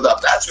didn't build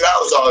up. That's what I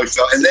was always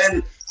told. And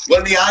then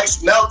when the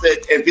ice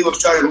melted and people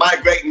started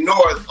migrating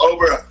north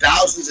over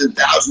thousands and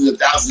thousands and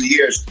thousands of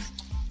years,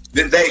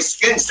 their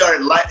skin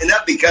started lightening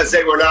up because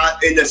they were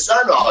not in the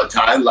sun all the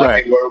time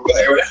like they were.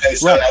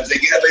 So as they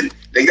get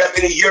up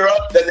into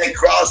Europe, then they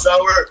cross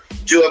over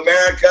to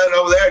America and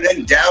over there, and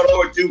then down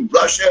over through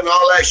Russia and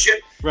all that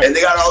shit. Right. And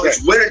they got all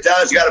these winter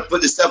times. You got to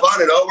put this stuff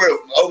on, and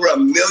over a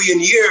million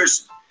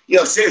years,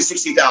 say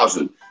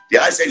 60,000. The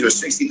Ice Age was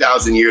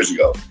 60,000 years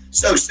ago.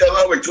 So still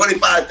over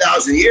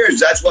 25,000 years,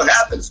 that's what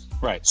happens.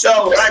 Right.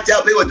 So when I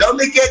tell people, don't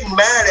be getting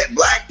mad at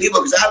black people,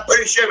 because I'm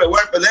pretty sure if it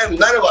weren't for them,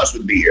 none of us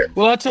would be here.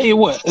 Well, I'll tell you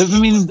what. I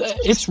mean,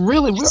 it's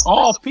really, we're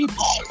all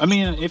people. I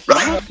mean,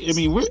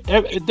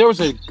 there was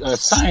a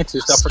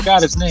scientist, I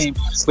forgot his name,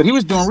 but he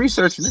was doing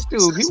research, and this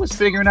dude, he was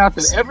figuring out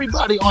that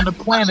everybody on the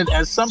planet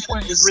at some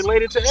point is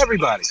related to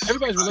everybody.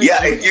 Everybody's related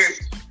to everybody.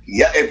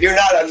 If you're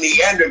not a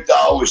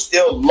Neanderthal with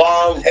still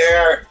long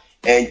hair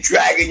and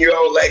dragging your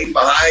old lady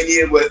behind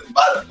you by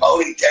the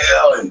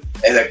ponytail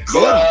and a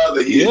club,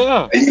 and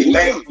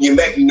you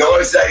make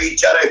noise at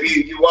each other.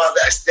 If you want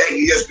that steak,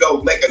 you just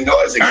go make a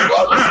noise and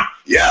club them.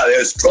 Yeah,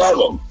 there's club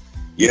them.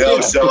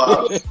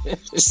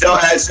 So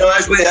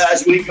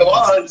as we go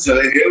on,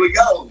 so here we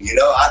go.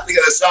 I think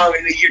of the song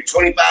in the year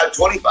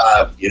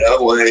 2525.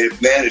 When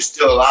man is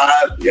still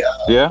alive.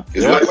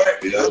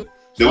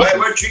 The way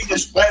we're treating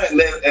this planet,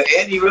 man.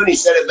 Andy Rooney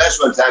said it best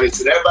one time. He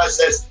said, everybody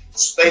says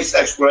space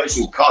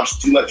exploration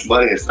costs too much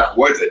money, it's not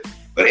worth it.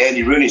 But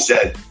Andy Rooney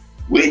said,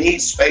 we need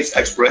space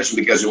exploration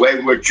because the way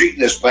we're treating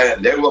this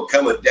planet, there will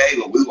come a day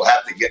when we will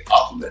have to get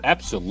off of it.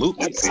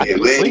 Absolutely.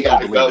 We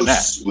got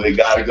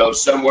to go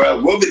somewhere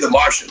else. We'll be the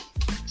Martian.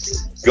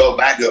 Go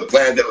back to a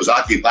planet that was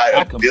occupied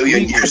a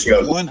billion years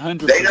ago.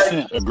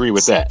 100% agree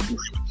with that.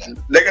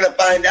 they're gonna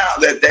find out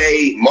that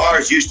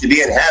Mars used to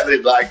be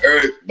inhabited like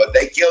Earth, but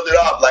they killed it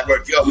off like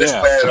we're killing this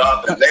planet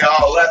off, and they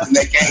all left and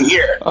they came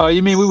here. Oh,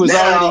 you mean we was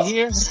already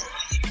here?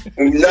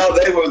 No,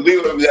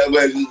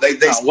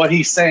 what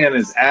he's saying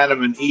is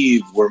Adam and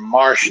Eve were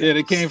Martian. Yeah,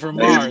 they came from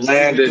Mars. They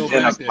landed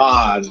in a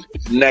pod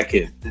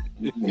naked.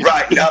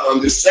 Right. No,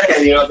 I'm just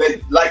saying,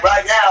 like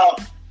right now,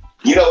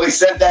 we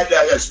sent that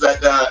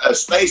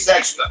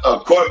SpaceX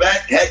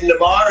Corvette heading to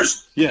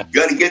Mars. Yeah.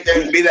 Going to get there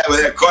and be that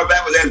with a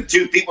Corvette with them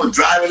 2 people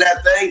driving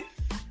that thing.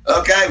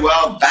 Okay,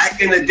 well,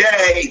 back in the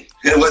day,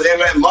 when they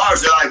were at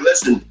Mars, they're like,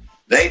 listen,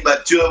 there ain't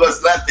but 2 of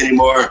us left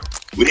anymore.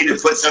 We need to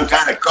put some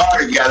kind of car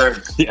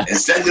together and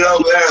send it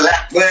over there to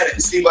that planet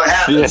and see what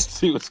happens. Yeah,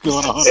 see what's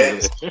going on.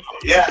 And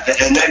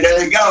then there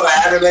they go,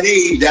 Adam and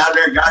Eve down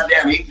there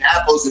goddamn eating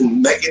apples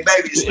and making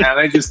babies. Yeah,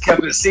 they just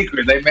kept it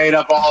secret. They made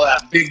up all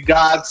that big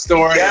God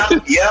story. Yeah. No,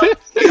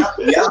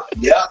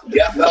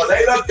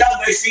 they looked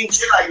up, they seen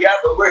shit like,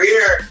 but we're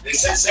here. They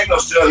sent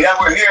signals to them,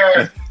 we're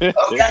here.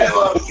 Okay,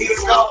 well, keep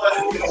it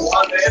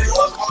going.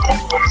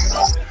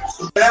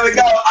 There we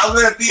go. I'm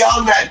going to be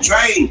on that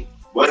train.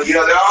 Well, they're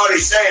already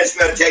saying it's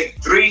going to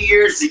take 3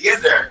 years to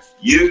get there.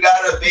 You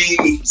got to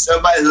be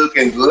somebody who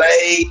can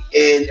lay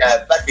in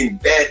a fucking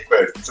bed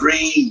for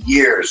 3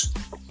 years.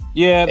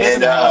 Yeah,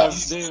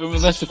 that's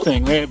the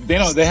thing.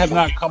 They have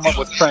not come up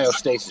with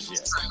cryostasis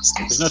yet.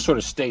 There's no sort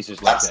of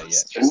stasis like that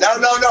yet.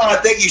 No. I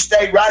think you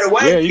stay right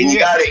awake. Yeah, you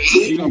got to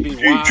eat. You're gonna be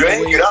you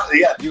drink. You're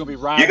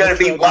going to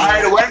be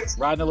wide awake.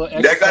 Riding a little.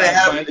 They're going to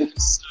have.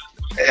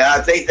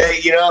 I think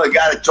they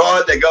got a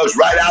toilet that goes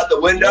right out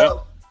the window.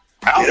 Yep.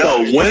 Out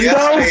the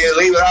window? You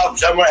leave it off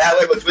somewhere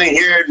halfway between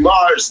here and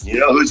Mars.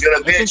 Who's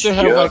going to bitch? I think they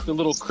have like the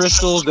little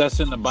crystals that's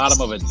in the bottom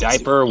of a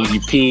diaper. When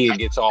you pee, it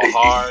gets all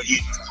hard.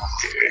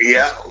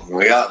 Yeah.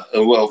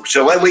 Well,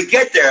 so when we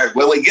get there,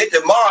 when we get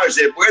to Mars,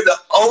 if we're the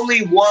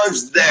only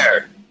ones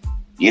there,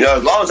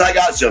 as long as I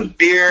got some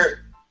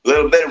beer, a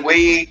little bit of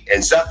weed,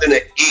 and something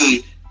to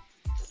eat,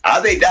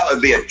 I think that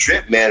would be a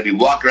trip, man, to be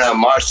walking around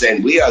Mars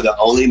saying, we are the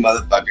only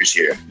motherfuckers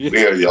here.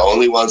 We are the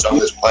only ones on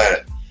this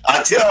planet.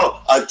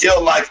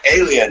 Until like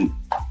Alien.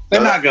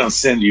 They're not going to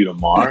send you to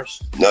Mars.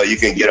 No, you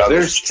can get on.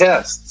 There's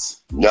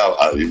tests. No,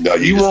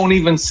 you won't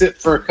even sit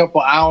for a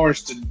couple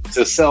hours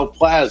to sell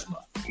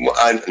plasma.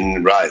 Well,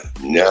 right.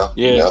 No.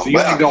 Yeah. No. So you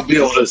ain't going to be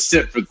able to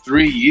sit for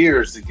 3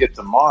 years to get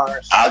to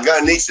Mars. I'm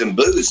going to need some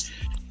booze.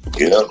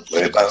 See, I'll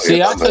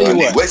tell you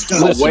what.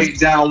 Listen, weight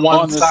down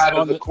one side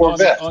of the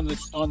Corvette. On the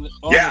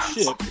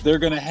ship, they're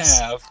going to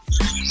have,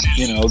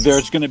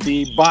 there's going to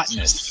be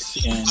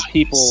botanists and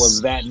people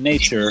of that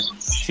nature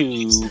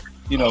to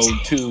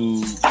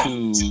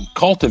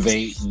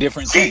cultivate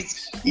different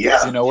things.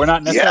 Yeah. We're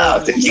not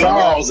necessarily.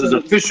 Charles is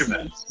a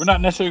fisherman. We're not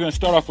necessarily going to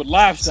start off with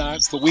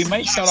livestock, but we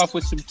might start off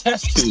with some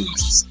test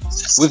tubes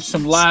with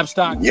some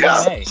livestock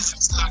DNA.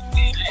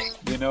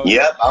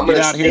 I'm get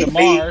out here to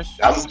Mars.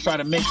 I'm going to try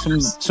to make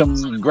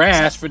some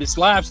grass for this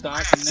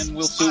livestock, and then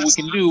we'll see what we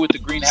can do with the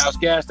greenhouse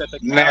gas that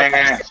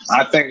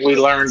I think we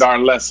learned our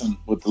lesson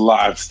with the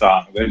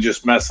livestock. They're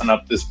just messing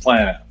up this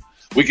planet.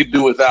 We could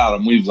do without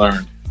them. We've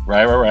learned.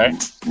 Right.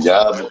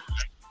 Yeah.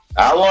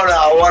 I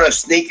want to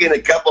sneak in a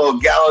couple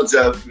of gallons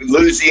of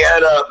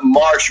Louisiana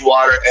marsh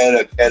water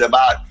and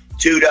about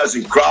 2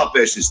 dozen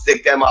crawfish and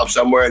stick them off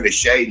somewhere in the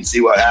shade and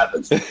see what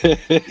happens.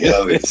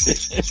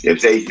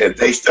 If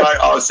they start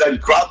all of a sudden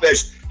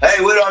crawfish, hey,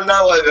 we don't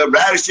know,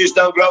 radishes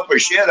don't grow for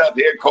shit up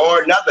here,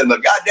 corn, nothing.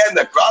 But goddamn,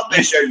 the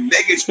crawfish are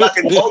big as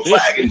fucking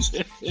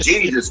Volkswagens.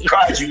 Jesus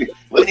Christ,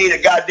 we need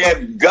a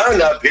goddamn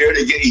gun up here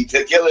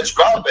to kill this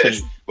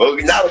crawfish. Well,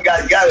 now we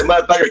got the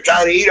motherfuckers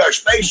trying to eat our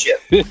spaceship.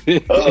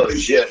 Oh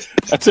shit!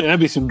 That'd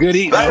be some good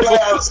eating.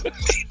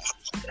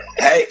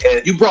 Hey,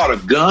 you brought a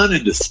gun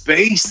into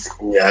space?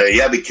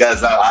 Yeah,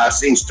 because I've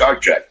seen Star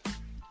Trek.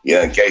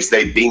 In case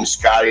they beam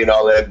Scotty and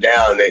all that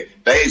down.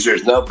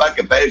 Phasers, no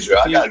fucking phaser.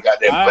 I got a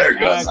goddamn flare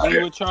gun. I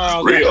agree with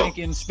Charles. I think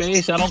in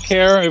space, I don't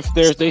care if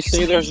they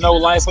say there's no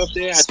life up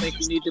there. I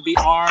think you need to be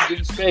armed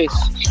in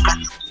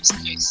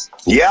space.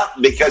 Yeah,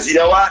 because you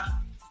know what?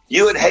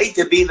 You would hate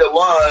to be the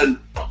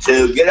one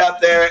to get up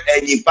there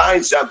and you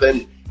find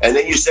something and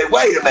then you say,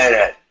 wait a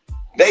minute.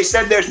 They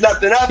said there's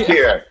nothing up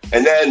here.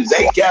 And then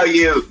they tell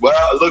you,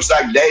 well, it looks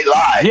like they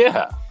lied.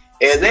 Yeah.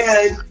 And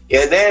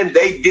then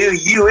they do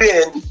you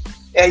in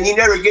and you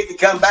never get to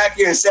come back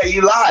here and say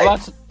you lied. Well,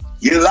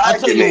 you lied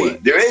to me.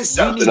 There is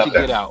something up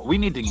there. We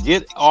need to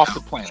get off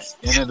the planet.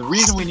 And then the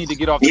reason we need to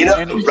get off the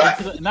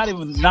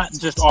planet, not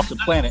just off the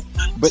planet,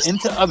 but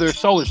into other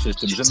solar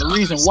systems. And the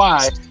reason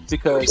why,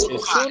 because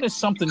as soon as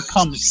something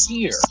comes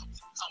here,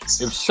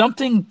 if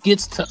something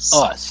gets to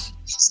us,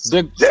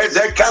 they're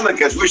coming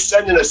because we're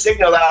sending a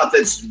signal out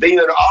that's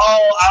beaming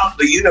all out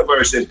the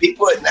universe. And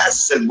people at NASA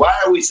said, why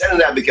are we sending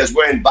that? Because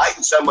we're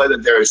inviting someone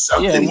that there is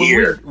something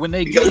here. When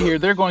they get here,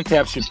 they're going to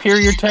have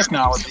superior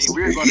technology.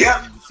 We're going to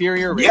have an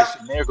inferior race,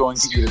 and they're going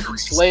to either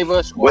enslave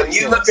us or when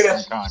you look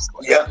at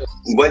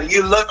when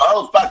you look,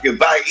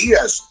 if I eat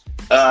us.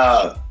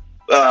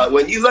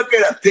 When you look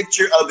at a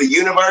picture of the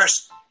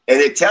universe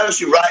and it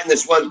tells you right in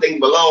this one thing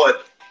below it,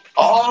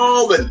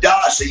 all the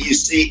dots that you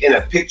see in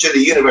a picture of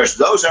the universe,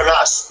 those are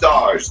not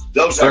stars.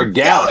 Those are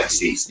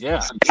galaxies.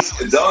 Yeah.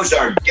 Those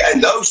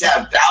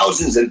have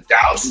thousands and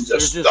thousands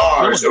of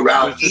stars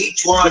around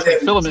each one.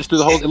 Filaments through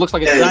the whole. It looks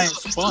like a giant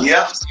sponge.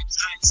 Yeah.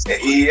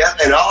 Yeah.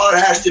 And all it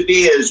has to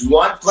be is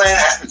one planet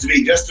happens to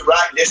be just the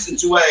right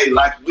distance away,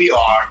 like we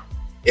are.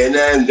 And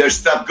then there's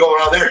stuff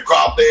going on there,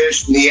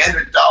 crawfish,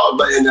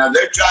 Neanderthal, and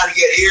they're trying to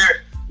get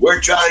here. We're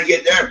trying to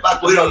get there.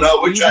 Fuck, we don't know.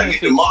 We're trying to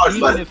get to Mars,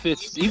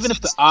 even if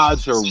the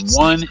odds are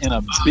 1 in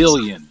a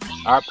billion,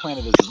 our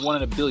planet is 1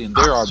 in a billion.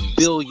 There are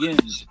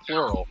billions,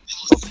 plural,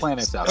 of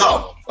planets out there.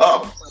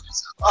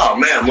 Oh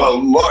man.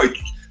 Well, more,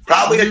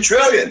 probably a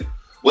trillion.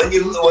 When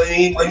you look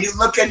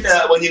at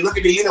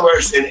the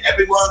universe, and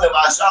every one of them,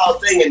 I saw a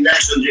thing in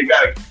National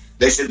Geographic.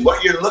 They said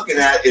what you're looking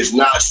at is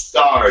not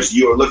stars.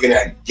 You are looking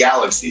at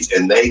galaxies,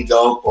 and they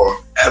go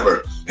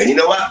forever. And you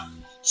know what?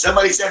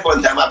 Somebody said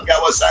one time, I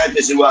forgot what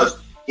scientist it was.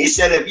 He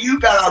said, if you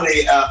got on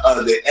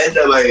the end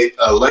of a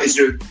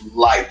laser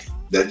light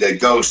that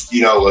goes,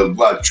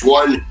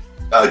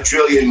 1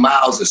 trillion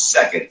miles a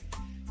second,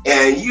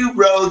 and you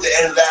rode the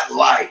end of that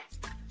light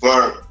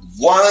for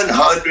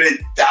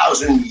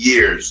 100,000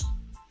 years,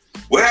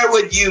 where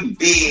would you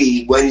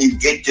be when you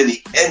get to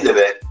the end of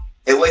it?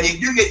 And when you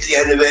do get to the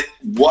end of it,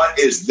 what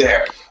is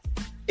there?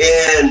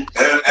 And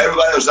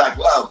everybody was like,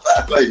 well,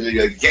 fuck,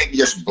 you can't be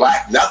just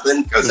black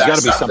nothing, because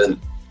that's something.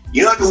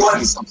 You know what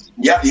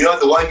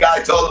the one guy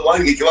told the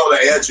one, he came up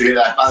with an answer here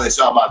that I finally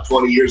saw about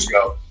 20 years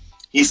ago.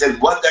 He said,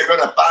 what they're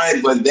going to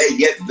find when they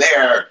get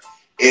there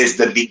is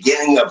the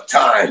beginning of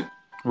time.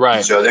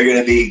 Right. So they're going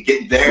to be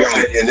getting there,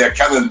 and they're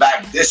coming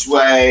back this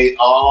way,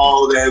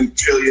 all them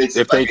trillions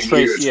of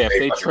years. Yeah, if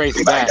they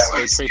trace back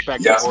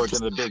the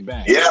origin of the Big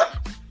Bang. Yeah.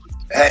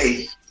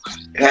 Hey,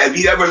 have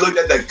you ever looked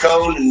at the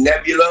Cone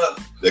Nebula?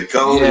 The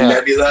Cone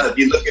Nebula, if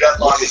you look it up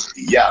on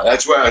it,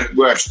 that's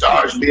where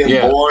stars being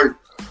born.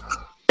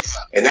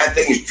 And that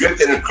thing is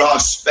drifting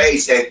across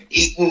space and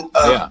eating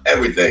up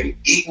everything.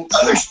 Eating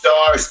other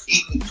stars,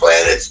 eating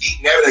planets,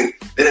 eating everything.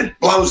 Then it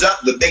blows up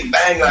the Big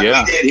Bang like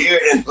we did here,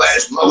 and then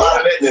planets blow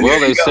out of it. And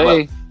then they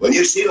say when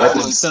you see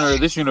the center of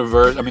this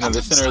universe,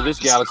 the center of this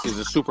galaxy is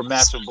a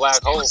supermassive black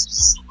hole.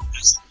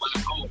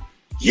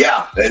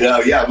 Yeah, and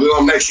we want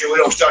to make sure we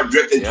don't start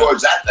drifting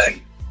towards that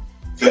thing.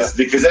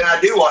 Because then I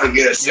do want to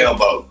get a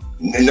sailboat.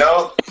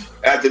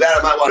 After that,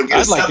 I might want to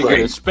get a submarine. I'd like to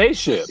get a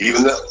spaceship.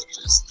 Even though...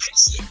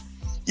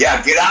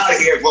 Yeah, get out of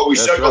here before we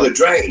circle the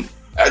drain.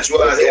 That's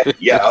what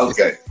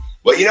okay.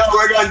 Well, you know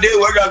what we're going to do?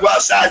 We're going to go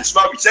outside and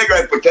smoke a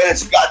cigarette, pretend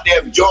it's a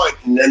goddamn joint,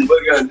 and then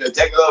we're going to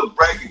take a little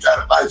break and try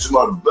to find some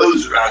more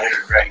booze around here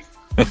to drink.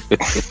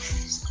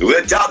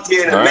 We'll talk to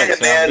you in a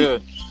minute, man.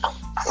 Good.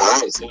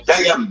 All right, so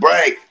take a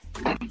break.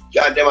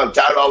 Goddamn, I'm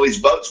tired of all these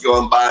boats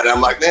going by, and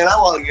I'm like, man, I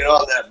want to get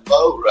on that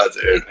boat right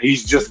there.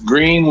 He's just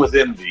green with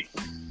envy.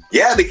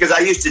 Yeah, because I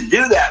used to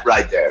do that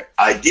right there.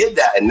 I did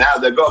that, and now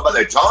they're going by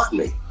there taunting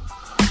me.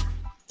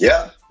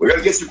 Yeah, we're going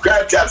to get some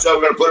crab traps, so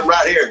we're going to put them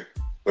right here.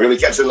 We're going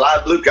to be catching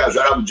live blue crabs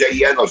right off of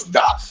J.E. Endel's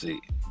docks.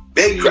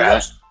 Big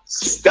crabs.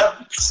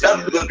 Stuffed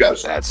blue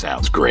crabs. That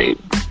sounds great.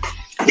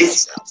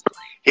 He's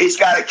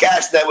got a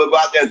cast net. We'll go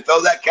out there and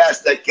throw that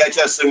cast net, catch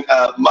us some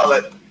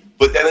mullet,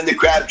 put them in the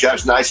crab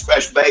traps. Nice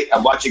fresh bait.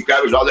 I'm watching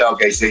crabbers all day.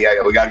 Okay, so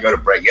we got to go to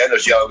break.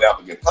 Endel's yelling me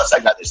up again. Plus, I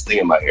got this thing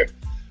in my ear.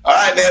 All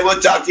right, man,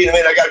 we'll talk to you in a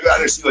minute. I got to go out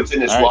there and see what's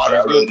in this water.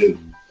 I really do.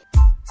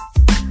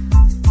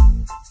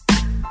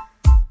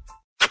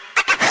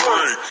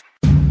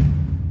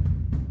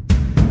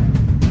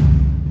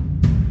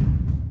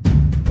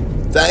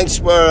 Thanks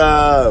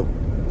for,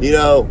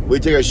 we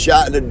took a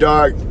shot in the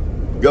dark,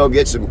 go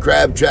get some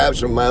crab traps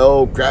from my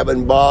old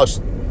crabbing boss,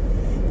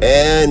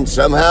 and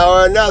somehow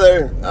or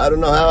another, I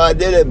don't know how I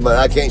did it, but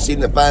I can't seem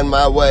to find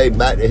my way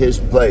back to his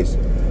place.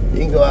 You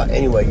can go out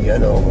anyway,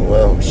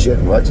 what's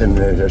in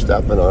there? They're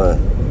stopping on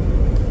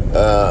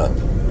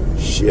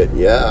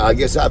I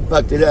guess I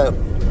fucked it up.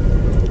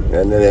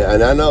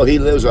 And I know he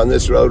lives on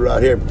this road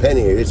right here,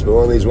 Penny. It's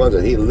one of these ones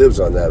that he lives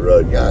on that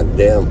road. God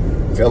damn,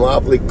 come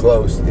awfully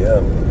close,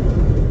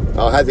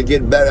 I'll have to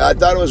get better. I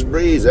thought it was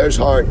Breeze. There's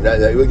Hart.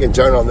 We can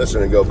turn on this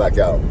one and go back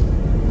out.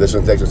 This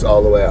one takes us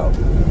all the way out.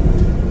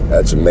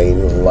 That's the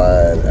main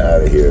line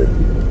out of here.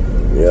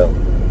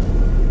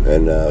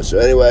 And so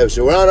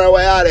we're on our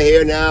way out of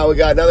here now. We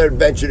got another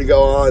adventure to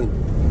go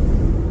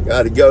on.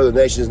 Got to go to the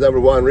nation's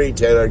 #1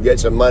 retailer and get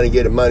some money,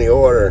 get a money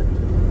order,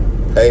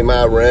 pay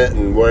my rent,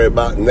 and worry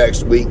about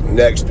next week.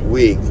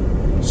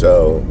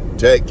 So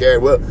take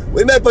care.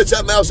 We may put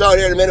something else on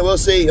here in a minute. We'll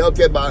see.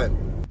 Okay, bye.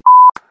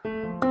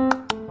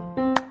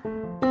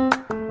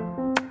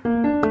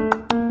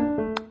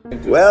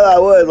 Well, I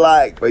would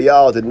like for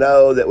y'all to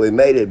know that we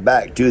made it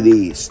back to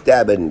the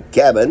Stabbing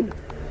Cabin.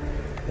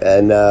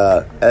 And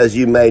as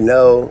you may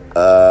know,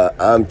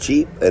 I'm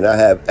cheap, and I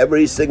have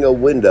every single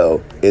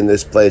window in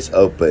this place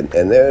open.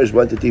 And there's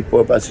 1, 2, 3,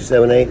 4, 5, 6,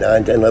 7, 8,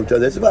 9, 10, 11, 12.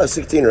 There's about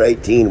 16 or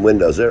 18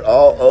 windows. They're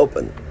all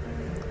open.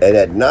 And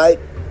at night,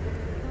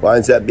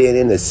 winds up being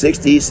in the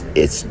 60s,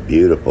 it's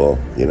beautiful.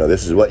 You know,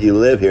 this is what you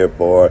live here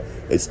for.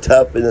 It's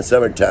tough in the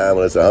summertime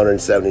when it's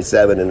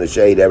 177 in the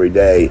shade every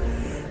day.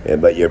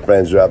 But your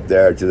friends are up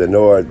there to the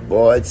north.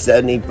 Boy, it's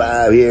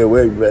 75 here.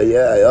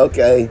 Yeah,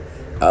 okay.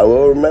 I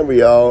will remember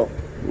y'all.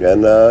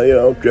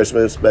 And,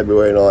 Christmas,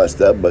 February, and all that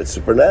stuff. But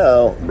so for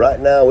now, right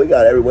now, we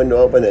got every window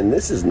open. And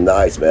this is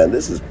nice, man.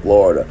 This is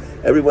Florida.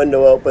 Every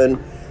window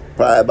open,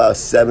 probably about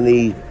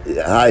 70,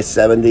 high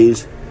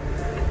 70s.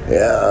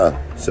 Yeah.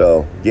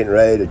 So getting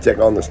ready to check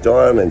on the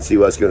storm and see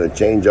what's going to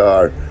change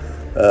our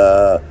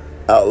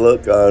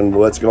outlook on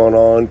what's going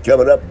on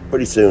coming up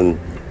pretty soon.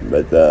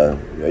 But,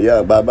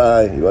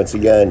 bye-bye. Once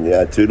again,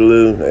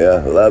 toodaloo.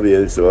 Yeah, love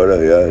you, sort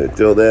of. Yeah,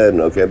 until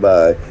then, okay,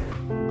 bye.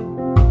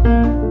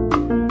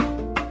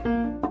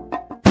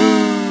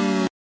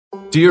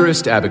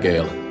 Dearest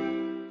Abigail,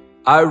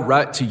 I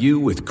write to you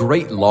with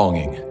great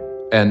longing,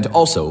 and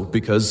also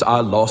because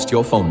I lost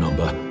your phone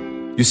number.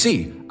 You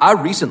see, I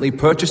recently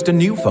purchased a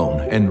new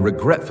phone and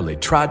regretfully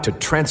tried to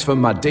transfer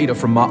my data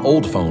from my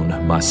old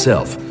phone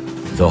myself.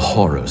 The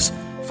horrors.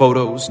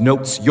 Photos,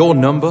 notes, your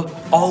number,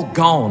 all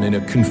gone in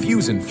a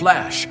confusing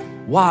flash.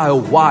 Why,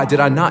 oh why did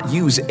I not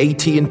use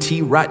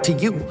AT&T Write to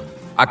You?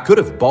 I could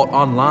have bought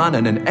online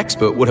and an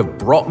expert would have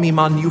brought me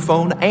my new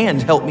phone and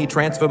helped me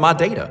transfer my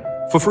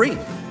data for free.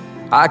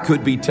 I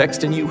could be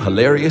texting you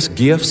hilarious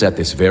gifts at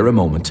this very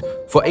moment,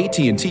 for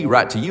AT&T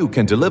Write to You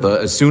can deliver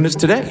as soon as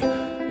today.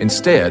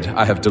 Instead,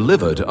 I have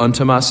delivered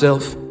unto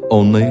myself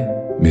only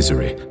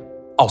misery.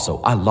 Also,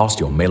 I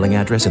lost your mailing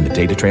address in the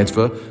data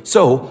transfer,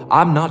 so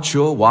I'm not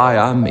sure why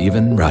I'm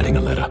even writing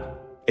a letter.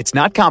 It's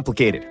not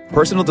complicated.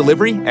 Personal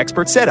delivery,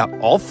 expert setup,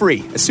 all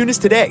free, as soon as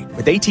today,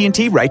 with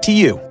AT&T Write to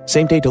You.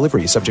 Same-day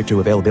delivery is subject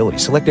to availability.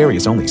 Select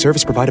areas only.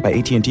 Service provided by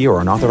AT&T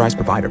or an authorized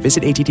provider.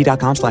 Visit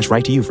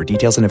att.com/write to you for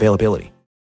details and availability.